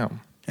 Damn.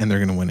 And they're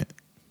going to win it.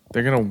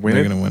 They're going to win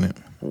They're going to win it.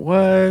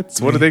 What?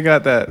 What do they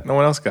got that no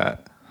one else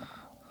got?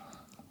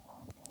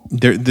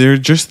 they're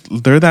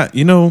that,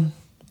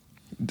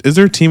 is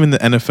there a team in the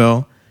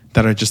NFL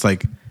that are just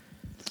like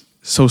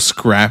so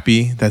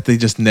scrappy that they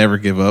just never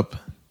give up?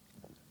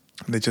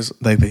 They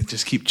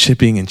just keep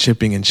chipping and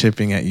chipping and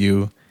chipping at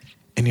you,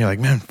 and you're like,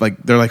 man, like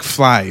they're like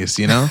flies,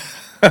 They like,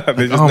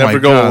 just never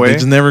go away. They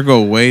just never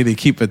go away. They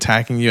keep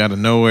attacking you out of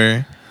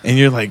nowhere, and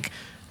you're like,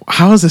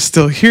 how is it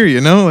still here?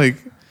 Like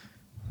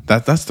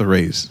that's the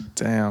Rays.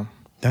 Damn,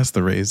 that's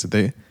the Rays.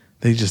 They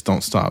just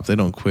don't stop. They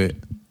don't quit.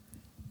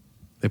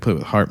 They play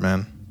with heart,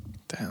 man.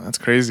 Damn, that's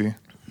crazy.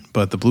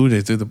 But the Blue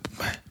Jays, dude,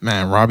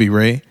 man, Robbie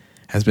Ray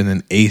has been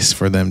an ace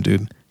for them,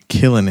 dude,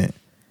 killing it.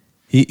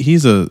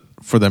 He's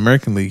for the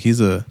American League, he's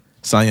a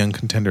Cy Young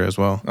contender as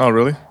well. Oh,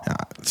 really?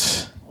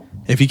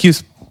 If he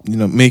keeps,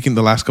 making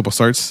the last couple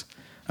starts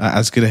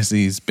as good as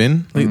he's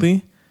been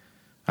lately,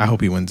 I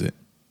hope he wins it.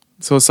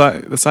 So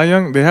the Cy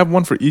Young, they have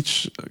one for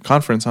each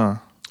conference, huh?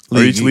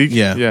 Or each league?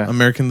 Yeah.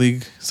 American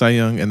League Cy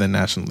Young and then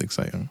National League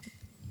Cy Young.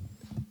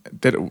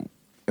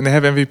 And they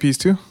have MVPs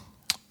too?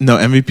 No,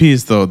 MVP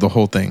is the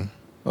whole thing.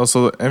 Oh,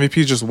 so the MVP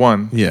is just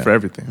one for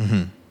everything.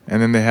 Mm-hmm.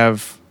 And then they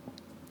have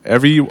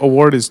every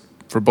award is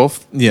for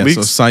both leagues?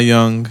 So Cy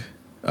Young,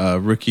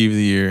 Rookie of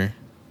the Year.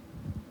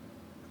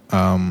 What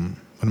am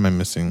I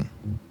missing?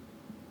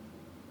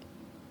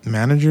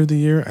 Manager of the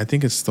Year? I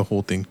think it's the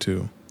whole thing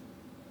too.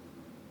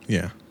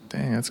 Yeah.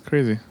 Dang, that's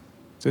crazy.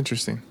 It's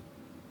interesting.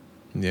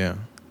 Yeah.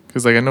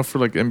 Because I know for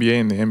NBA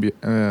and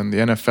the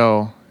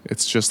NFL,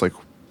 it's just like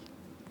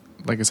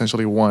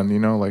essentially one,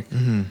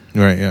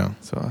 Right, yeah.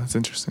 So that's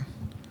interesting.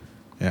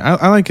 Yeah,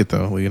 I like it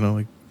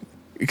though,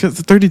 because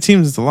the 30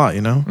 teams is a lot,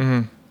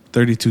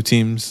 32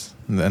 teams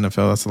in the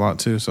NFL, that's a lot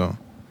too. So,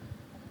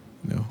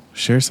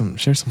 share some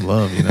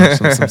love,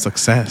 some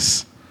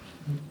success.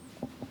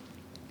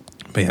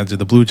 But yeah, dude,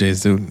 the Blue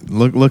Jays, dude,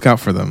 look out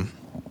for them.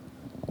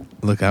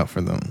 Look out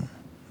for them.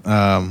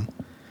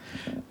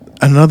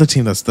 Another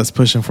team that's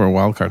pushing for a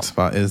wild card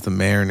spot is the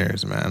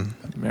Mariners, man.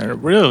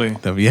 Really?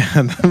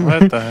 Yeah.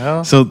 What the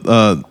hell? So,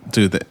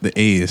 dude, the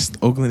A's,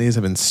 Oakland A's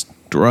have been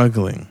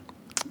struggling.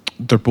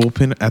 Their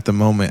bullpen at the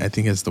moment, I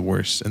think, is the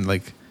worst in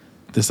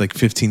this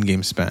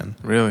 15-game span.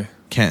 Really?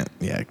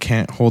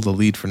 Can't hold the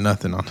lead for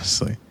nothing,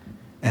 honestly.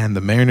 And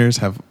the Mariners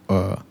have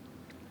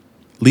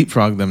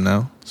leapfrogged them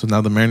now. So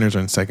now the Mariners are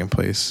in second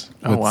place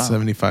with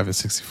 75 and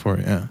 64.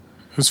 Yeah.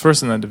 Who's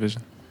first in that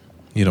division?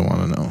 You don't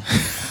want to know.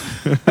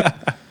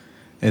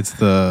 It's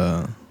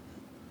the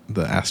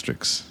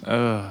Asterix.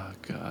 Oh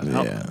God.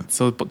 Yeah.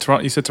 So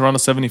you said Toronto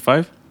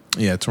 75?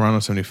 Yeah, Toronto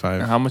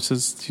 75. And how much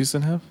does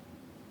Houston have?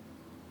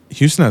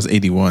 Houston has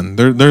 81.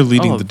 They're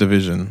leading the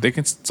division. They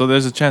can. So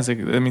there's a chance.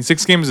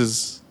 6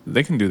 games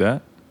they can do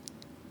that.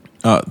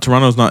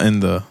 Toronto's not in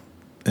the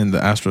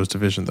Astros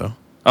division though.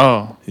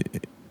 Oh.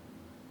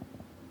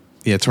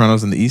 Yeah,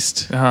 Toronto's in the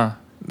East.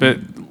 But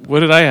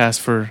what did I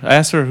ask for? I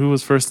asked her who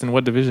was first in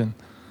what division.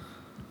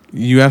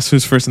 You asked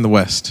who's first in the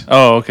West.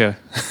 Oh, okay.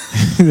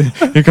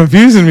 You're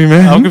confusing me,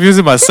 man. I'm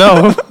confusing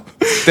myself.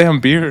 Damn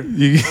beer.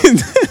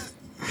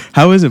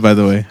 How is it, by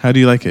the way? How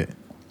do you like it?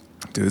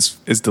 Dude,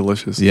 it's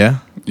delicious. Yeah?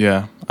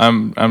 Yeah.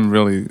 I'm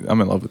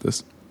in love with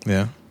this.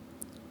 Yeah.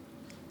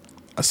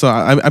 So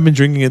I've been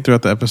drinking it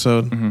throughout the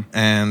episode,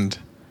 and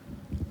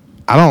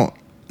I don't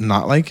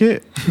not like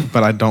it,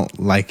 but I don't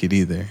like it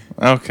either.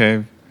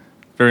 Okay.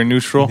 Very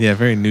neutral? Yeah,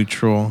 very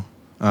neutral.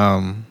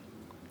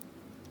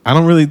 I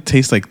don't really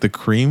taste the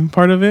cream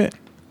part of it.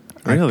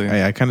 Really?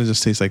 I kind of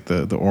just taste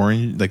the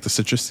orange, the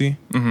citrusy.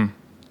 Mm-hmm.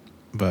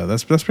 But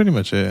that's pretty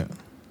much it.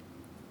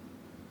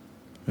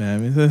 Yeah, I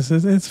mean, it's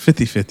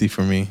 50-50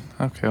 for me.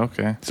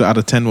 Okay. So out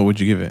of 10, what would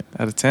you give it?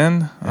 Out of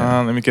 10?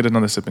 Yeah. Let me get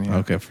another sip in here.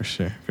 Okay, for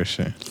sure.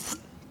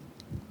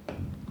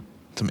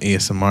 Some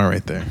ASMR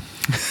right there.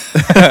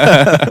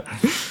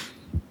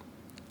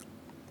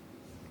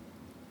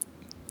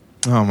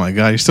 Oh my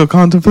God, you're still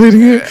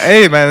contemplating it?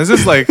 Hey man, this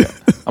is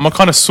I'm a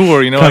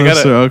connoisseur,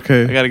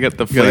 Okay. I gotta get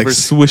the flavors. You gotta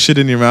swish it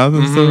in your mouth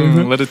and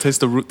stuff. Let it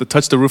taste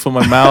touch the roof of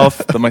my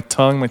mouth, my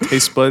tongue, my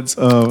taste buds.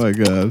 Oh my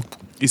God.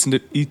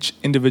 Each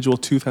individual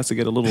tooth has to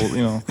get a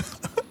little,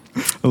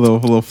 a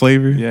little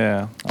flavor.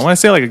 Yeah, I want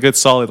to say a good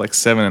solid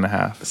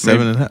 7.5.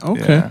 7.5.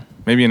 Okay. Yeah,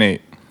 maybe an 8.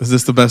 Is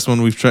this the best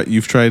one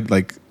you've tried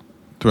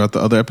throughout the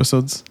other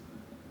episodes?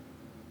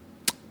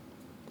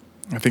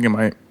 I think it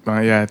might.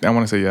 Yeah, I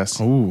want to say yes.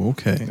 Oh,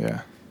 okay.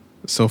 Yeah.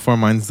 So far,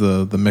 mine's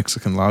the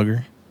Mexican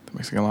lager. The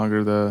Mexican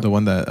lager, the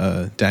one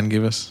that Dan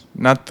gave us.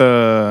 Not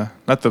the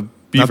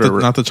beaver.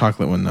 Not the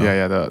chocolate one. No.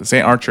 Yeah. The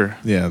St. Archer.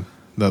 Yeah,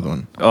 the other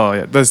one. Oh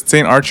yeah, the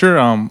St. Archer.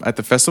 At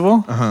the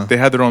festival, they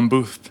had their own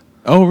booth.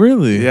 Oh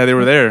really? Yeah, they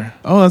were there.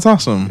 Oh, that's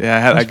awesome.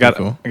 Yeah, I got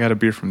a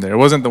beer from there. It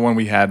wasn't the one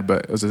we had,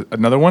 but it was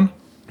another one.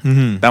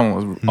 Mm-hmm. That one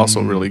was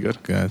also really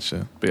good.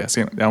 Gotcha. But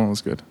yeah, that one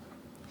was good.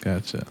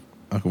 Gotcha.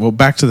 Okay, well,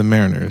 back to the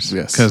Mariners.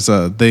 Yes. Because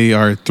they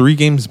are 3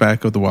 games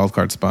back of the wild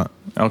card spot.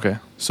 Okay.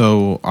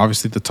 So,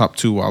 obviously, the top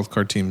 2 wild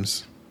card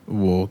teams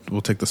will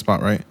take the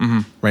spot, right?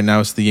 Mm-hmm. Right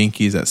now, it's the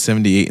Yankees at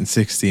 78 and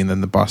 60, and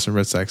then the Boston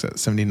Red Sox at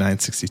 79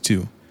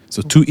 62.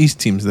 So, 2 East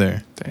teams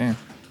there. Damn.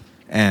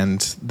 And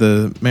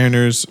the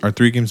Mariners are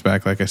 3 games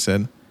back, like I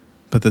said.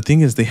 But the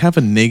thing is, they have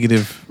a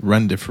negative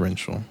run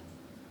differential.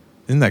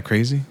 Isn't that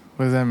crazy?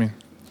 What does that mean?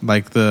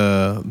 Like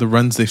the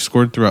runs they've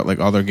scored throughout like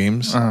all their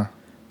games, Uh-huh.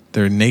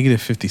 they're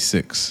negative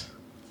 56.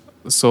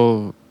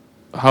 So,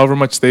 however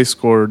much they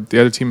scored, the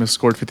other team has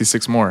scored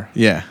 56 more.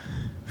 Yeah.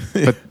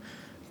 But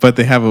But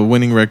they have a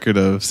winning record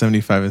of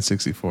 75 and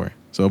 64.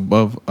 So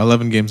above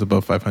 11 games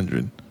above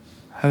 500.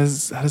 how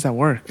does that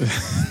work?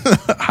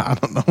 I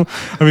don't know.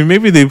 I mean,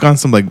 maybe they've gone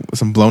some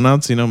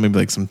blownouts, maybe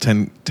like some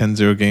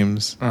 10-0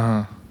 games.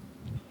 Uh-huh.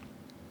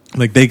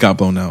 Like they got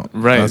blown out.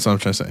 Right. That's what I'm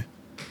trying to say.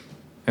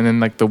 And then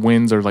like the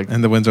wins are like,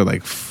 And the wins are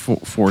like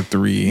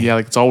 4-3. yeah,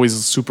 like it's always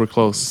super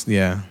close.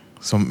 Yeah.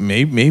 So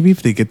maybe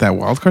if they get that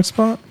wild card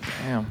spot,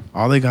 Damn.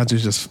 all they got to do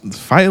is just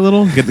fight a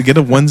little, get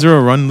a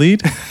 1-0 run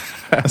lead.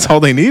 That's all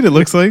they need, it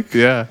looks like.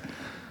 Yeah.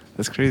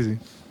 That's crazy.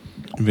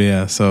 But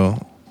yeah,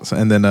 so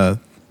and then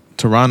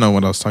Toronto,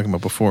 what I was talking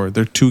about before,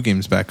 they're 2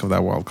 games back of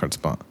that wild card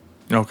spot.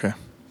 Okay.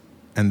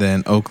 And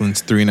then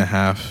Oakland's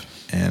 3.5,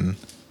 and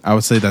I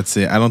would say that's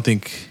it. I don't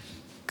think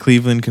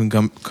Cleveland can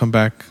come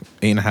back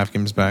 8.5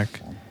 games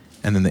back,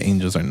 and then the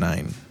Angels are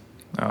 9.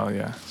 Oh,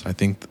 yeah. So I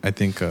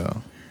think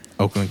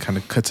Oakland kind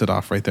of cuts it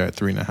off right there at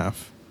 3.5.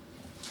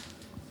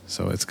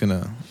 So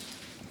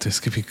this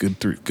could be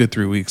good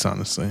 3 weeks,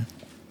 honestly.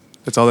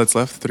 That's all that's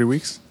left? 3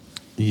 weeks?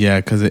 Yeah,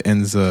 because it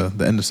ends the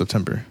end of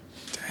September,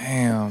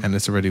 Damn. and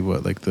it's already the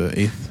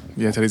 8th.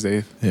 Yeah, today's the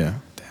 8th. Yeah.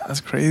 Damn,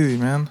 that's crazy,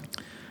 man.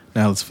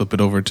 Now let's flip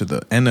it over to the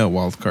NL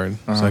wild card,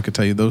 so Uh-huh. I could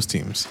tell you those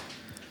teams.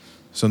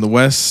 So in the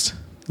West,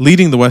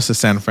 leading the West is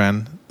San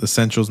Fran, the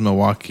Central's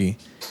Milwaukee,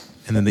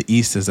 and then the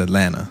East is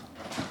Atlanta.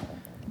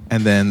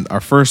 And then our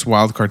first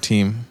wild card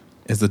team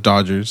is the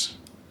Dodgers,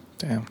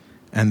 Damn.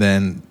 and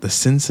then the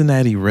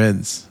Cincinnati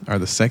Reds are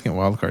the second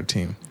wild card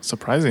team.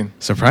 Surprising.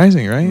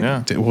 Surprising, right?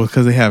 Yeah. Well,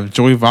 because they have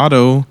Joey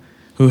Votto,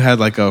 who had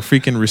like a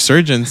freaking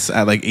resurgence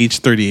at like age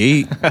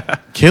 38,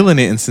 killing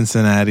it in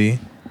Cincinnati.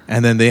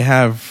 And then they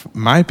have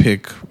my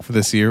pick for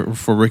this year,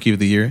 for Rookie of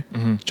the Year,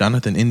 Mm-hmm.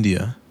 Jonathan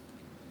India.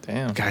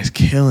 Damn. Guy's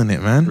killing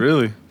it, man.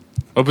 Really?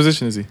 What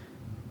position is he?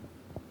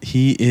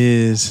 He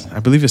is, I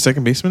believe, a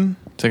second baseman.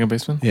 Second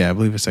baseman? Yeah, I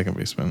believe a second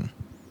baseman.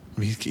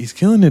 He's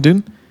killing it,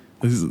 dude.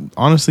 He's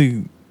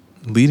honestly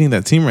leading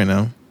that team right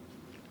now.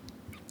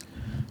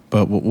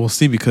 But we'll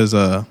see because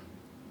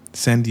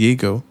San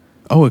Diego.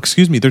 Oh,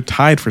 excuse me, they're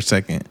tied for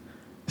second.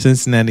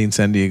 Cincinnati and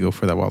San Diego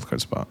for that wild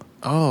card spot.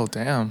 Oh,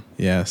 damn.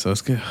 Yeah, so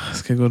it's gonna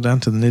go down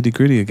to the nitty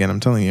gritty again. I'm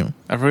telling you.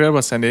 I forgot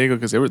about San Diego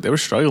because they were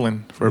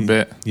struggling for a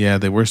bit. Yeah,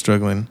 they were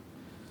struggling.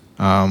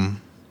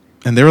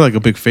 And they were like a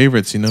big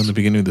favorites, in the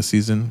beginning of the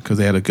season because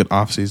they had a good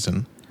off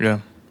season. Yeah.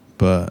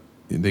 But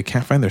they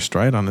can't find their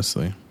stride,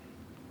 honestly.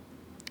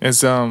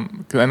 Cause I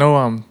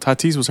know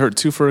Tatis was hurt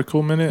too for a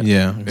cool minute.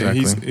 Yeah,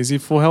 exactly. Is he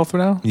full health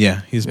now?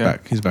 Yeah, he's Yeah.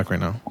 back. He's back right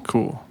now.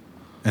 Cool.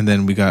 And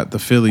then we got the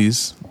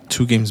Phillies,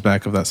 2 games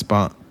back of that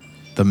spot.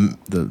 The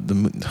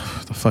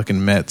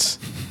fucking Mets,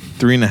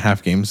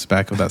 3.5 games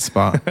back of that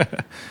spot.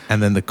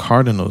 And then the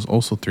Cardinals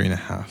also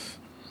 3.5.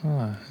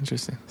 Oh,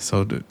 interesting.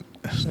 So, dude,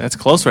 That's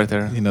close right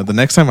there. the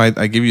next time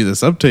I give you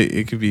this update,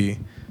 it could be,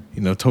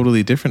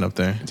 totally different up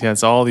there. Yeah,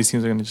 it's all these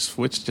teams are going to just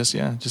switch just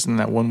in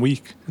that 1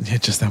 week. Yeah,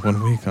 just that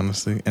 1 week,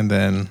 honestly. And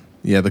then,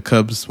 the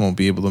Cubs won't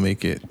be able to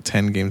make it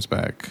 10 games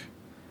back.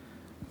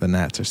 The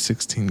Nats are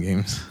 16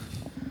 games.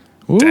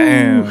 Ooh.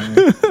 Damn.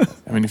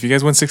 I mean, if you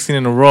guys win 16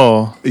 in a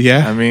row,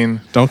 Yeah. I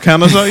mean, Don't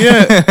count us out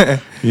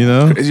yet.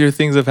 crazier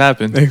things have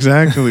happened.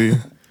 Exactly.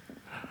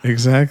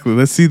 Exactly.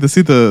 Let's see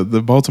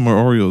the Baltimore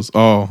Orioles.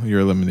 Oh,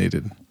 you're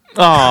eliminated.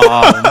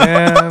 Oh,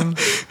 man.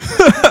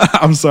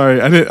 I'm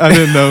sorry. I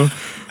didn't know.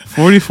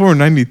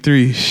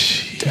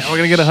 44-93. Damn, we're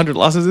going to get 100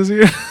 losses this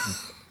year?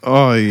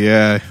 Oh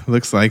yeah,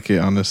 looks like it,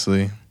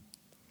 honestly.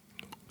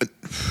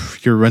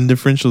 Your run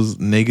differential is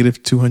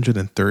negative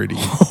 230.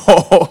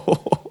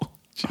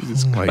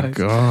 Jesus Oh my Christ.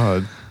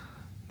 god.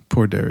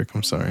 Poor Derek,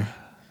 I'm sorry.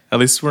 At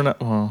least we're not,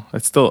 well,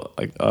 it's still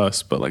like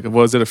us, but like,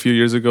 was it a few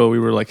years ago we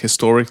were like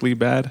historically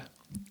bad?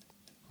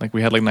 Like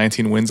we had like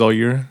 19 wins all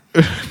year?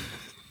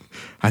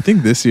 I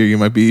think this year you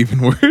might be even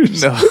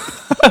worse. No.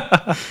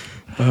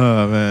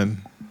 Oh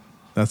man.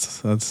 That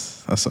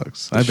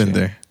sucks. I've been shame.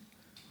 there.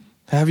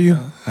 Have you?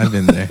 I've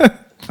been there.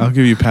 I'll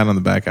give you a pat on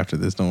the back after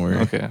this, don't worry.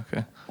 Okay.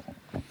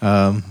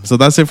 So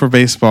that's it for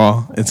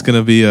baseball. It's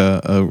gonna be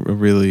a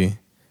really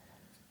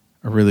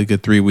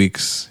good 3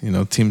 weeks.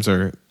 Teams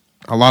are,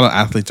 a lot of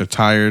athletes are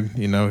tired.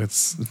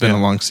 It's been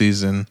a long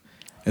season.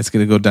 It's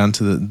gonna go down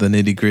to the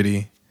nitty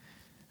gritty,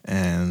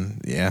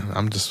 and yeah,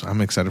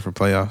 I'm excited for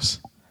playoffs,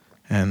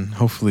 and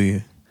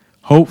hopefully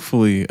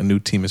a new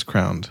team is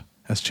crowned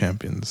as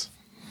champions.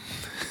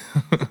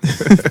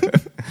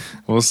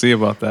 We'll see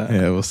about that.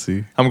 Yeah, we'll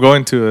see. I'm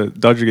going to a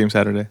Dodger game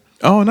Saturday.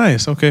 Oh,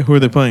 nice. Okay, who are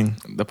they playing?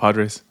 The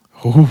Padres.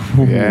 Ooh,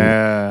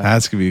 Yeah.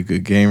 that's gonna be a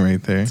good game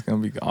right there. It's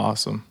going to be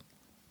awesome.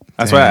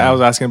 That's why I was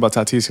asking about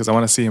Tatis because I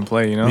want to see him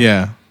play,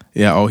 Yeah.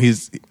 Oh,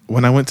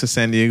 when I went to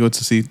San Diego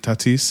to see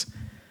Tatis,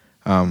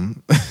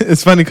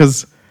 it's funny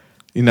because,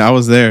 I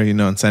was there,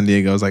 in San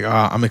Diego. I was like,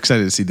 I'm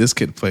excited to see this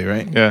kid play,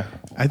 right? Yeah.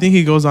 I think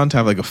he goes on to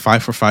have like a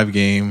 5-for-5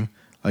 game,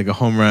 like a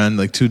home run,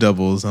 like 2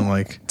 doubles. I'm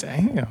like,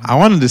 Damn. I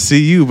wanted to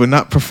see you, but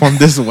not perform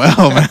this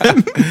well,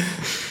 man.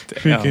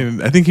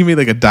 Freaking, I think he made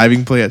like a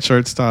diving play at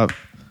shortstop.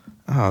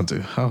 Oh,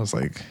 dude, I was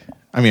like,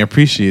 I mean, I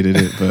appreciated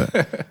it,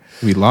 but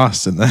we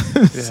lost in that.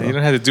 Yeah, So, you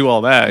don't have to do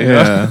all that. You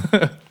yeah.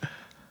 know?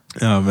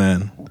 Oh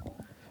man.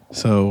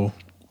 So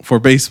for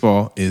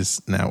baseball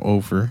is now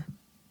over.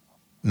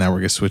 Now we're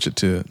gonna switch it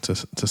to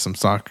some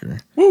soccer.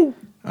 Woo.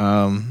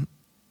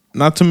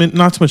 Not too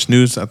much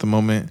news at the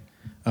moment,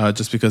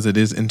 just because it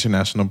is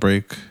international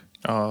break.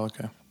 Oh,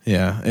 okay.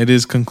 Yeah, it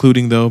is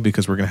concluding though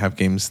because we're gonna have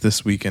games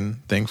this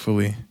weekend.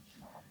 Thankfully,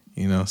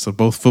 so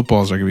both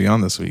footballs are gonna be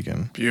on this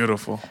weekend.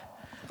 Beautiful.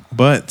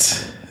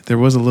 But there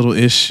was a little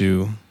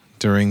issue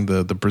during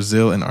the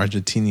Brazil and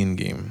Argentinian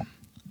game.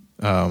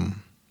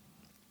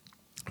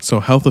 So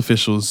health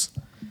officials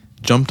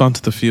jumped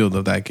onto the field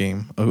of that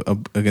game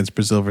against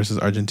Brazil versus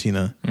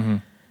Argentina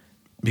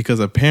because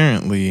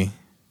apparently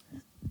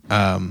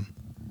the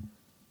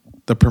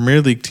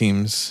Premier League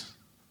teams,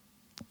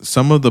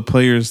 some of the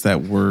players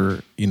that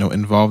were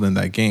involved in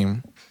that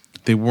game,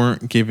 they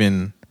weren't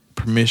given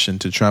permission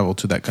to travel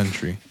to that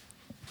country.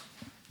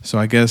 So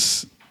I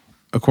guess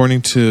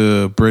according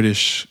to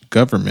British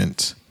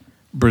government,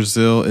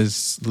 Brazil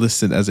is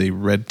listed as a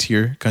red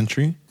tier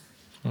country.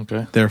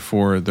 Okay.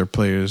 Therefore, their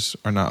players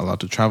are not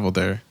allowed to travel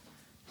there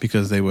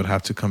because they would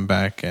have to come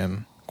back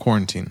and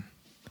quarantine.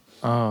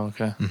 Oh,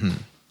 okay.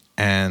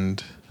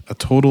 And a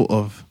total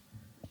of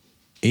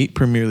 8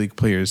 Premier League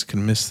players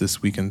can miss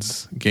this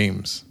weekend's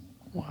games.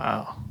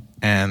 Wow.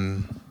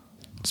 And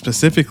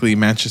specifically,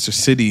 Manchester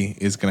City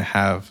is going to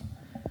have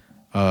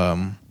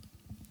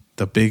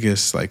the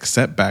biggest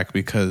setback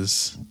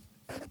because,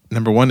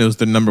 number one, it was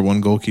their number 1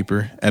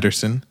 goalkeeper,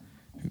 Ederson.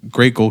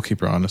 Great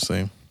goalkeeper,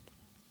 honestly.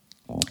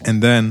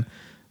 And then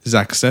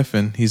Zach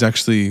Steffen, he's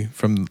actually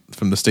from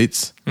the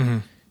States.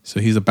 So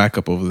he's a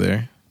backup over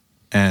there.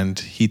 And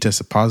he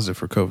tested positive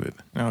for COVID.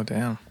 Oh,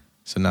 damn.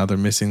 So now they're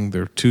missing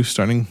their 2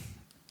 starting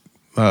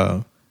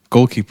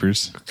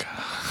goalkeepers.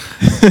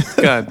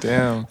 God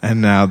damn.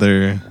 And now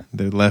they're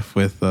left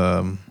with,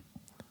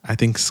 I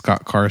think,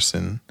 Scott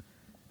Carson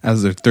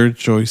as their 3rd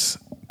choice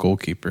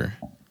goalkeeper.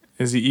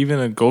 Is he even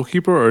a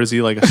goalkeeper or is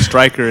he like a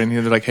striker? And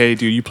they're like, hey,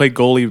 dude, you played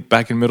goalie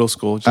back in middle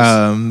school.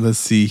 Let's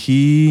see.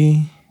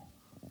 He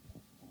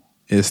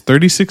is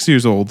 36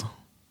 years old.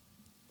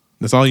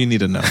 That's all you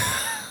need to know.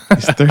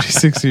 He's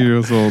 36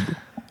 years old.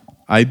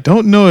 I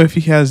don't know if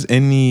he has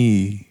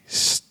any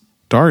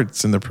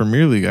starts in the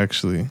Premier League,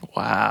 actually.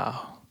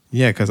 Wow.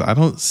 Yeah, because I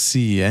don't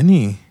see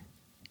any.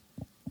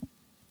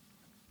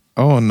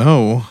 Oh,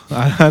 no.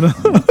 I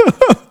don't.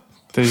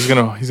 He's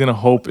gonna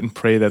hope and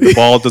pray that the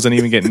ball doesn't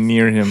even get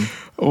near him.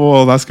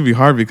 Well, that's gonna be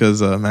hard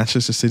because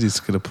Manchester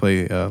City's gonna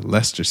play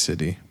Leicester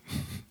City,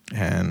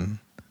 and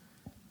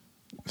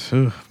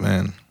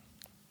man,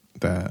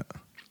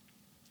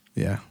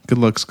 good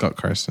luck, Scott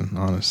Carson.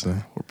 Honestly,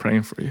 We're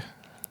praying for you.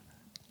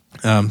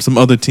 some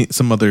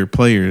other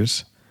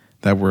players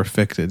that were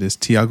affected is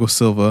Thiago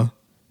Silva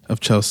of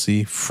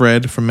Chelsea,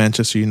 Fred from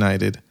Manchester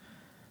United,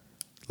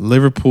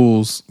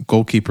 Liverpool's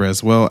goalkeeper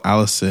as well,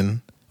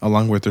 Alisson,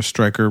 along with their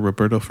striker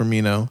Roberto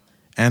Firmino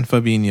and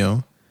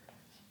Fabinho,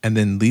 and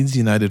then Leeds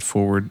United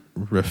forward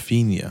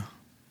Rafinha.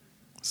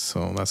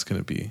 So that's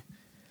gonna be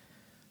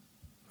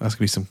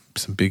some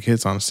big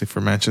hits, honestly, for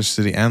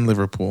Manchester City and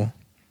Liverpool.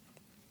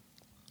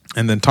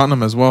 And then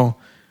Tottenham as well.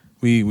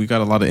 We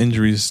got a lot of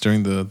injuries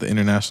during the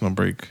international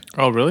break.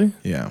 Oh, really?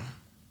 Yeah,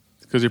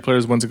 Because your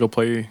players went to go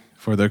play.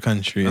 for their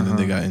country, and then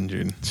they got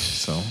injured.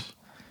 So,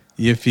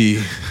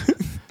 yippee!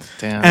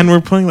 Damn. And we're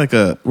playing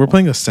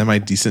a semi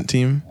decent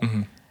team,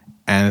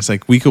 and it's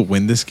like we could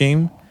win this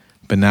game,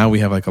 but now we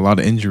have a lot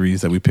of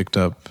injuries that we picked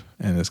up,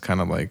 and it's kind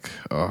of like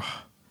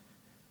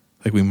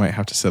we might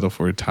have to settle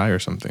for a tie or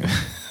something.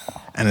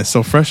 And it's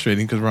so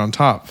frustrating because we're on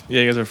top.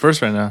 Yeah, you guys are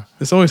first right now.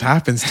 This always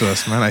happens to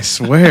us, man. I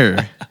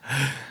swear.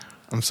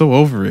 I'm so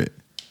over it.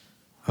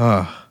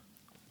 But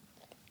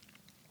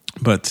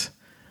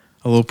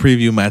a little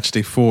preview, match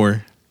day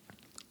 4.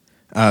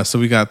 So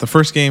we got the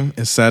first game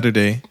is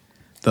Saturday,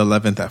 the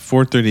 11th at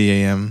 4:30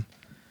 a.m.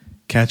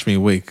 Catch me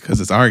awake because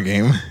it's our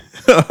game.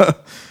 God.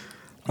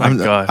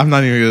 I'm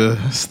not even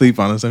gonna sleep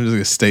on this. I'm just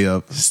gonna stay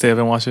up. Stay up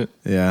and watch it.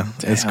 Yeah,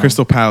 it's Damn.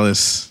 Crystal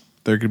Palace.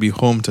 They're gonna be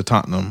home to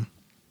Tottenham.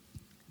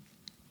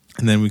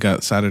 And then we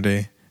got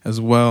Saturday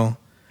as well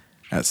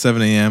at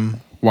 7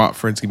 a.m.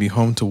 Watford's gonna be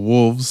home to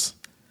Wolves.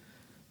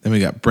 Then we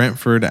got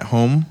Brentford at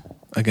home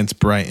against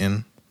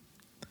Brighton.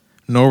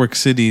 Norwich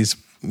City's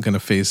gonna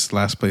face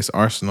last place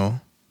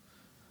Arsenal.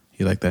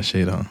 You like that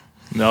shade, huh?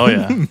 Oh,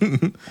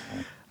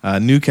 yeah.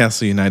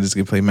 Newcastle United is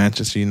going to play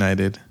Manchester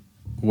United.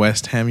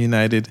 West Ham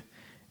United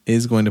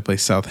is going to play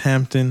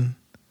Southampton.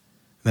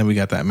 Then we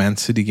got that Man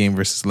City game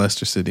versus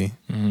Leicester City.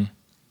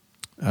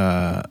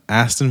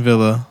 Aston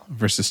Villa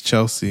versus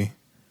Chelsea.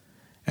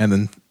 And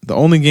then the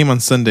only game on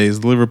Sunday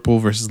is Liverpool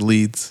versus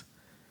Leeds.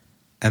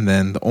 And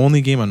then the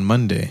only game on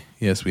Monday,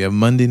 yes, we have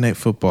Monday Night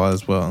Football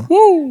as well.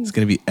 Woo! It's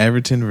going to be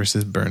Everton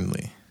versus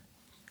Burnley.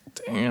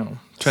 Damn.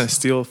 Trying to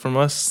steal from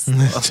us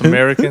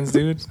Americans,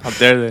 dude. How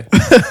dare they?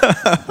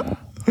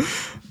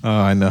 Oh,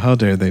 I know. How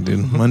dare they,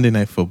 dude? Monday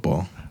Night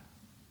Football.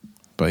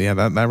 But yeah,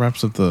 that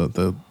wraps up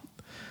the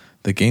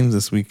games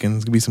this weekend.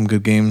 It's gonna be some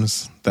good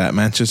games. That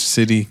Manchester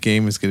City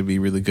game is gonna be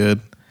really good,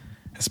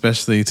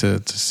 especially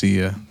to see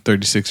a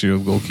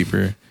 36-year-old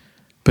goalkeeper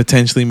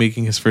potentially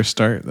making his first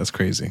start. That's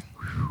crazy.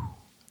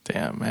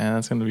 Damn, man,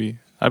 that's gonna be.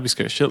 I'd be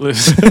scared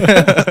shitless.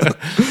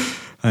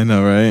 I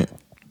know, right?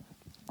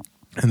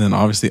 And then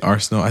obviously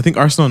Arsenal. I think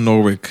Arsenal and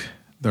Norwich,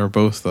 they're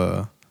both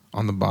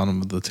on the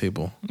bottom of the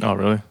table. Oh,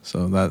 really?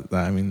 So that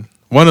I mean,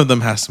 one of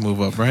them has to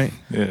move up, right?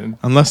 Yeah.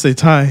 Unless they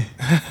tie.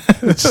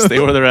 Just stay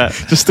where they're at.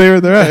 Just stay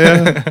where they're at,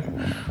 yeah.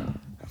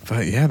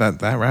 But yeah,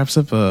 that wraps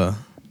up that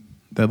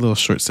little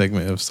short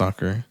segment of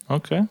soccer.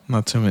 Okay.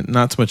 Not too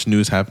much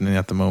news happening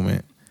at the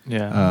moment.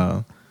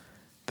 Yeah.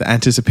 The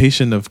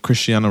anticipation of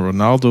Cristiano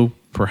Ronaldo,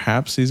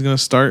 perhaps he's going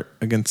to start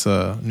against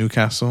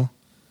Newcastle.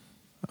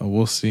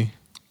 We'll see.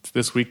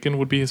 This weekend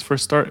would be his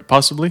first start,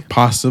 possibly.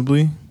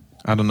 Possibly.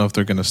 I don't know if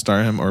they're going to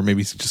start him or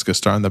maybe he's just going to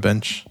start on the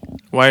bench.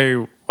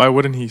 Why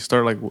wouldn't he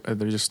start? Like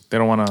they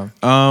don't want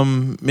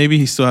to. Maybe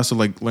he still has to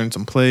like learn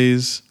some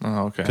plays.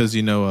 Oh, okay. Because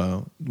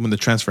when the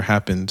transfer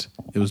happened,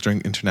 it was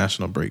during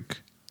international break.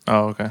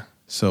 Oh, okay.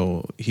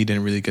 So he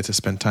didn't really get to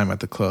spend time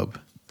at the club.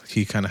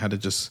 He kind of had to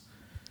just,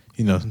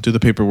 do the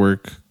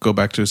paperwork, go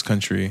back to his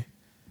country,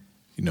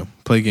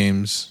 play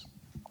games,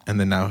 and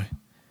then now,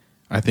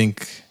 I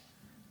think.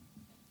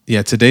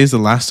 Yeah, today's the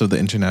last of the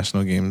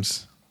international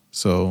games.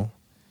 So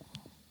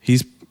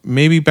he's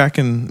maybe back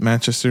in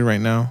Manchester right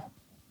now.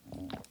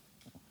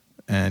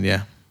 And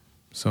yeah,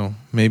 so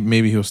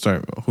maybe he'll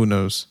start. Who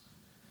knows?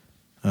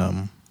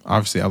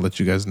 Obviously, I'll let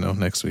you guys know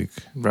next week.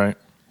 Right.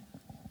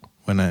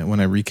 When I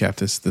recap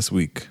this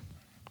week.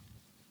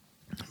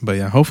 But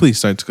yeah, hopefully he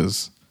starts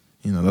because,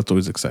 that's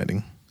always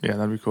exciting. Yeah,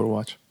 that'd be cool to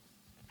watch.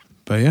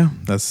 But yeah,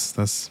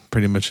 that's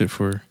pretty much it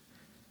for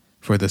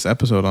this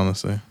episode,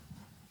 honestly.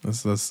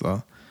 That's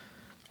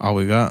all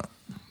we got.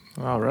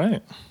 All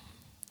right.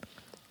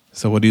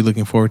 So what are you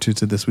looking forward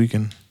to this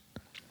weekend?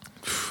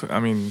 I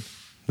mean,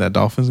 that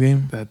Dolphins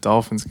game? That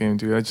Dolphins game,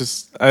 dude.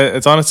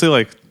 It's honestly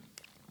like,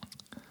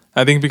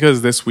 I think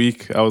because this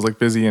week I was like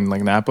busy in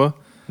like Napa.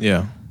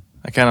 Yeah.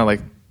 I kind of like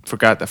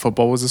forgot that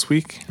football was this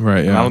week.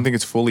 Right, yeah. And I don't think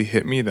it's fully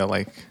hit me that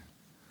like.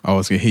 Oh,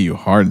 it's going to hit you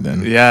hard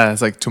then. Yeah,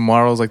 it's like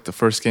tomorrow's like the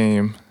first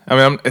game. I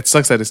mean, it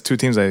sucks that it's two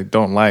teams I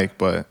don't like,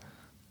 but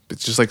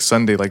it's just like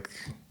Sunday, like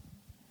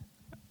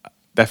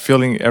that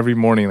feeling every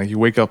morning, like you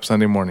wake up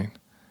Sunday morning.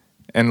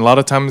 And a lot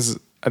of times,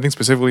 I think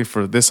specifically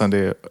for this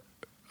Sunday,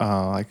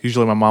 like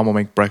usually my mom will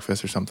make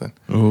breakfast or something.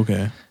 Oh,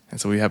 okay.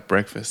 And so we have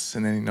breakfast,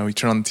 and then you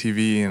turn on the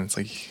TV, and it's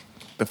like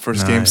the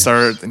first game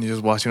starts, and you're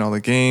just watching all the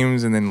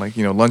games, and then like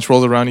lunch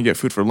rolls around, you get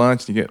food for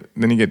lunch, then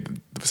you get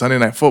Sunday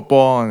night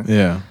football, and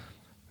yeah,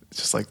 it's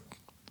just like,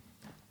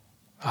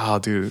 oh,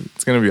 dude,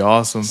 it's gonna be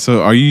awesome.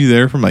 So are you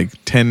there from like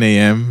 10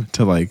 a.m.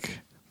 to like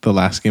the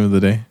last game of the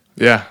day?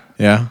 Yeah,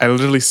 yeah. I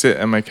literally sit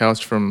at my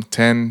couch from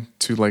 10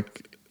 to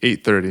like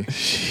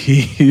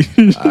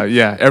 8:30.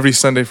 Yeah, every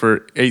Sunday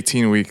for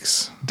 18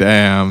 weeks.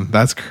 Damn,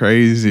 that's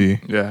crazy.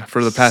 Yeah,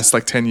 for the past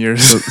like 10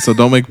 years. So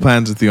don't make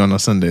plans with you on a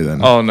Sunday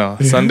then. Oh no,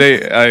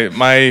 Sunday,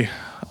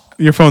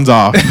 your phone's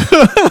off.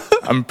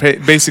 I'm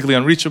basically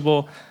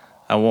unreachable.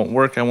 I won't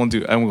work. I won't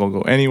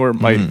go anywhere.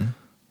 My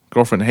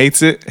girlfriend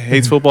hates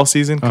football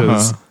season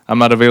because I'm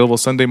not available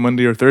Sunday,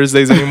 Monday, or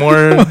Thursdays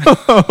anymore.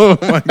 Oh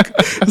my God.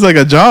 It's like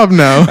a job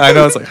now. I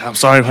know. It's like, I'm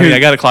sorry, honey, I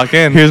got to clock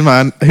in. Here's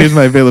my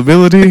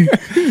availability.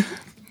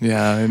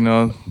 Yeah,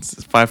 it's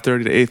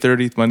 5:30 to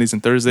 8:30 Mondays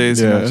and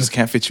Thursdays. Yeah. Just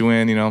can't fit you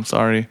in. I'm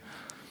sorry.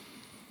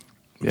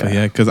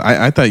 Yeah, because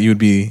I thought you would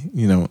be,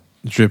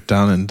 dripped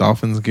down in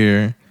Dolphins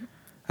gear.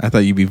 I thought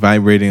you'd be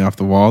vibrating off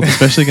the walls,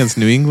 especially against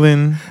New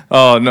England.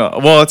 Oh no!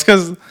 Well, it's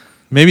because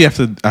maybe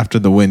after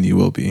the win you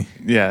will be.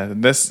 Yeah,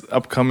 this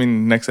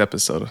upcoming next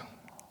episode.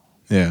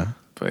 Yeah,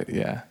 but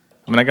yeah,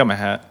 I mean, I got my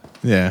hat.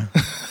 Yeah,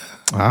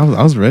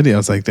 I was ready. I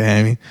was like,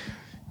 damn,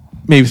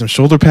 maybe some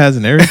shoulder pads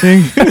and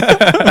everything.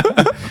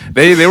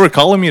 They were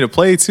calling me to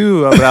play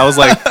too, but I was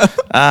like,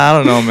 I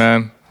don't know,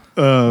 man.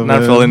 I'm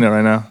not feeling it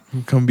right now.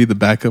 Come be the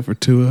backup for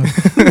Tua.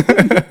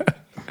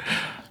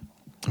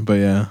 But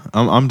yeah,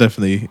 I'm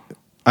definitely.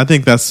 I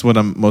think that's what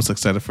I'm most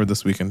excited for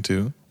this weekend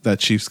too. That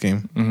Chiefs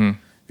game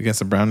against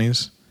the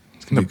Brownies.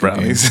 It's gonna be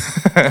Brownies.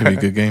 It's gonna be a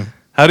good game.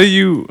 How do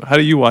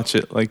you watch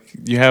it? Like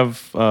you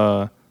have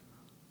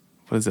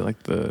what is it,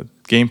 like the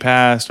Game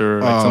Pass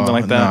or like something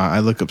like that? Nah, I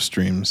look up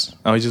streams.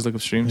 Oh, you just look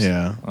up streams?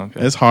 Yeah.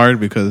 Okay. It's hard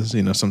because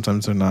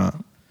sometimes they're not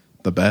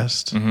the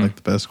best, like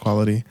the best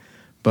quality.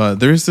 But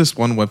there's this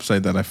one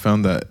website that I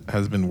found that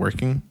has been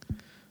working.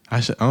 I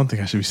don't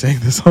think I should be saying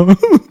this.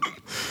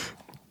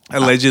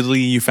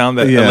 Allegedly, you found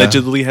that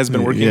allegedly has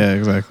been working? Yeah,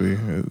 exactly.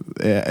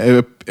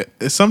 Yeah,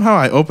 somehow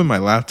I opened my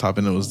laptop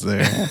and it was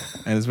there,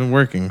 and it's been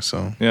working.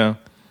 So yeah,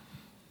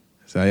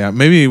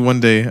 maybe one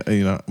day,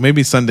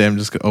 maybe Sunday I'm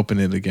just gonna open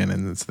it again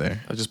and it's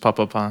there. I'll just pop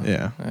up on.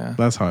 Yeah,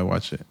 that's how I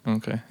watch it.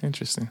 Okay,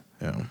 interesting.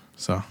 Yeah,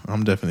 so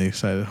I'm definitely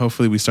excited.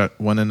 Hopefully we start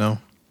 1-0.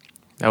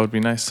 That would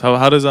be nice.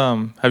 How does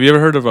have you ever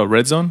heard of a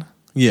Red Zone?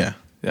 Yeah.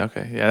 Yeah,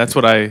 okay. Yeah, that's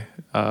what I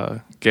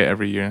get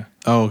every year.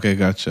 Oh, okay,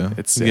 gotcha.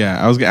 It's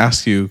I was gonna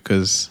ask you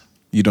because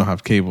you don't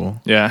have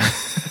cable, Yeah.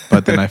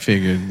 but then I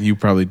figured you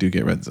probably do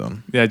get Red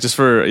Zone. Yeah, I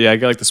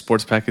get like the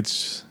sports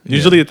package.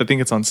 Usually I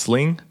think it's on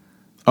Sling.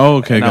 Oh,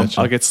 okay, And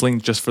gotcha. I'll get Sling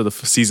just for the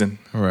season.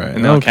 Right,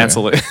 And then I'll okay.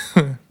 cancel it.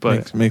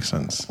 But makes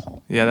sense.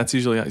 yeah, that's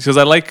usually because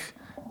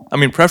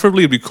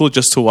preferably it'd be cool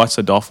just to watch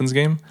the Dolphins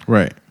game,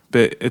 Right.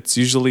 but it's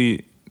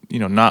usually,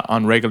 not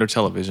on regular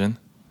television.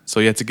 So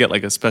you have to get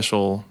like a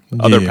special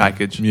other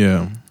package.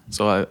 Yeah.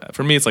 So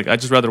for me, it's like I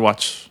just rather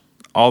watch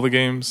all the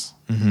games,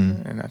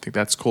 Mm-hmm. and I think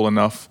that's cool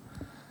enough.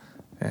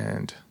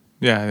 And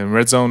yeah, in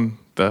Red Zone,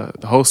 the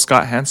host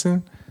Scott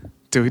Hansen,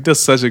 dude, he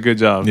does such a good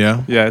job.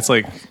 Yeah? yeah, it's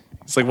like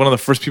one of the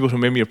first people who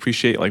made me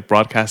appreciate like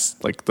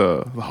broadcast, like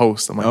the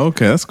host. I'm like,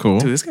 Okay, that's cool.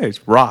 dude, this guy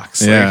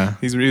rocks. Yeah.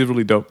 Like, he's really,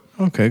 really dope.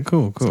 Okay,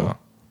 cool. So,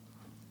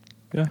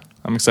 yeah,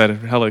 I'm excited,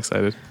 hella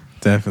excited.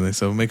 Definitely.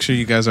 So make sure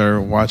you guys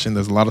are watching.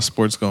 There's a lot of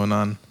sports going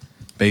on.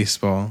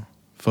 Baseball,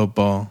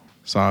 football,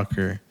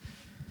 soccer.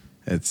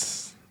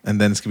 And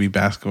then it's gonna be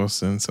basketball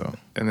soon. So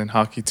And then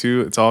hockey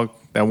too. It's all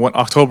that one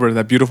October,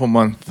 that beautiful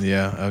month.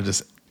 yeah, of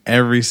just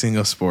every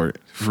single sport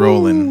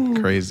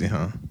rolling crazy,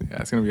 huh? Yeah,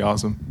 it's gonna be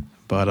awesome.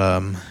 But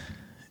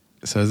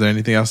so is there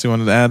anything else you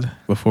wanted to add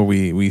before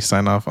we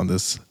sign off on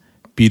this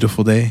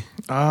beautiful day?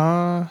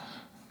 No,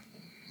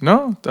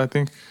 I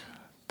think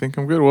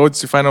I'm good.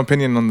 What's your final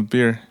opinion on the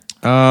beer?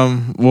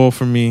 Well,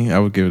 for me, I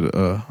would give it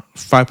a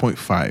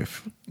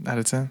 5.5. Out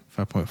of 10?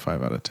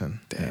 5.5 out of 10.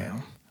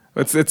 Damn.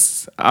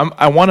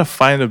 I want to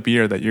find a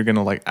beer that you're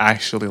gonna like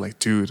actually like,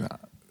 dude,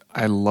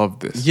 I love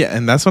this. Yeah,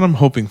 and that's what I'm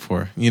hoping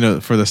for.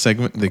 For the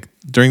segment, like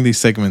during these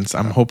segments,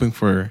 I'm hoping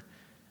for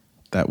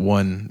that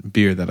one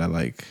beer that I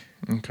like.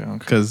 Okay.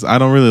 Because I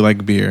don't really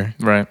like beer.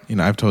 Right.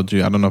 I've told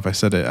you, I don't know if I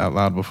said it out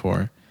loud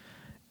before.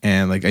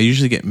 And like I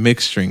usually get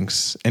mixed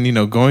drinks. And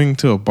going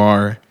to a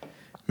bar,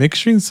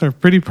 mixed drinks are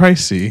pretty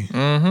pricey.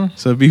 Mm-hmm.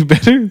 So it'd be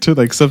better to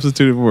like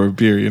substitute it for a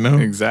beer,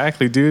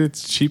 Exactly, dude.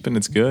 It's cheap and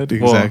it's good.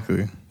 Exactly.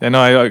 Well, yeah,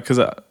 no, because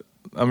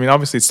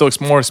obviously it's still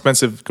more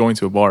expensive going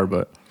to a bar,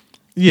 but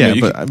yeah,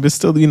 but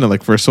still,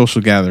 like for a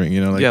social gathering,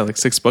 like yeah, like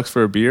 $6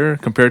 for a beer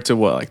compared to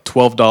what, like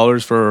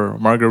 $12 for a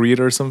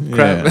margarita or some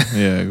crap.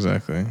 Yeah,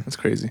 exactly. That's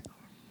crazy.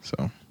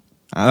 So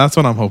that's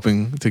what I'm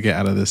hoping to get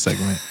out of this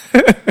segment.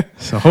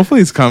 So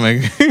hopefully it's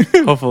coming.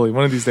 Hopefully,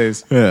 one of these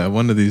days. Yeah,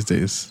 one of these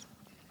days.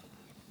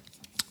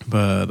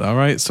 But all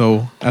right.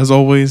 So as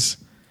always,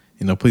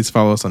 please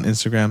follow us on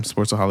Instagram,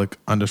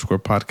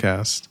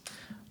 sportsaholic_podcast.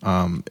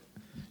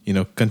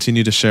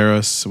 Continue to share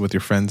us with your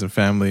friends and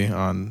family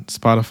on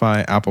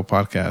Spotify, Apple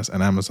Podcasts,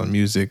 and Amazon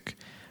Music.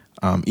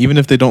 Even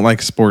if they don't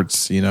like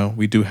sports,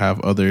 we do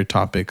have other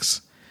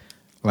topics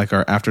like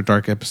our After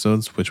Dark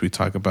episodes, which we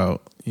talk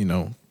about,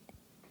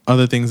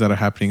 other things that are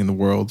happening in the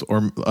world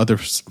or other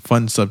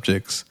fun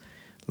subjects.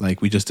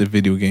 Like we just did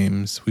video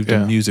games. We've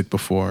done music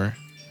before.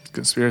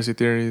 Conspiracy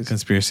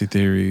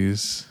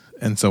theories,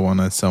 and so on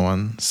and so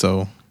on.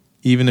 So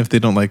even if they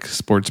don't like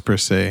sports per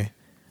se,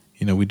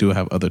 we do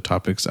have other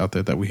topics out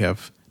there that we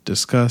have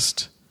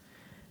discussed.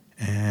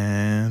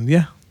 And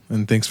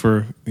and thanks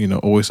for,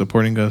 always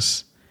supporting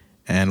us.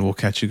 And we'll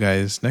catch you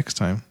guys next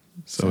time.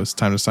 So it's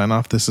time to sign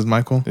off. This is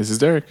Michael. This is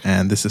Derek.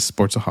 And this is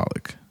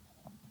Sportsaholic.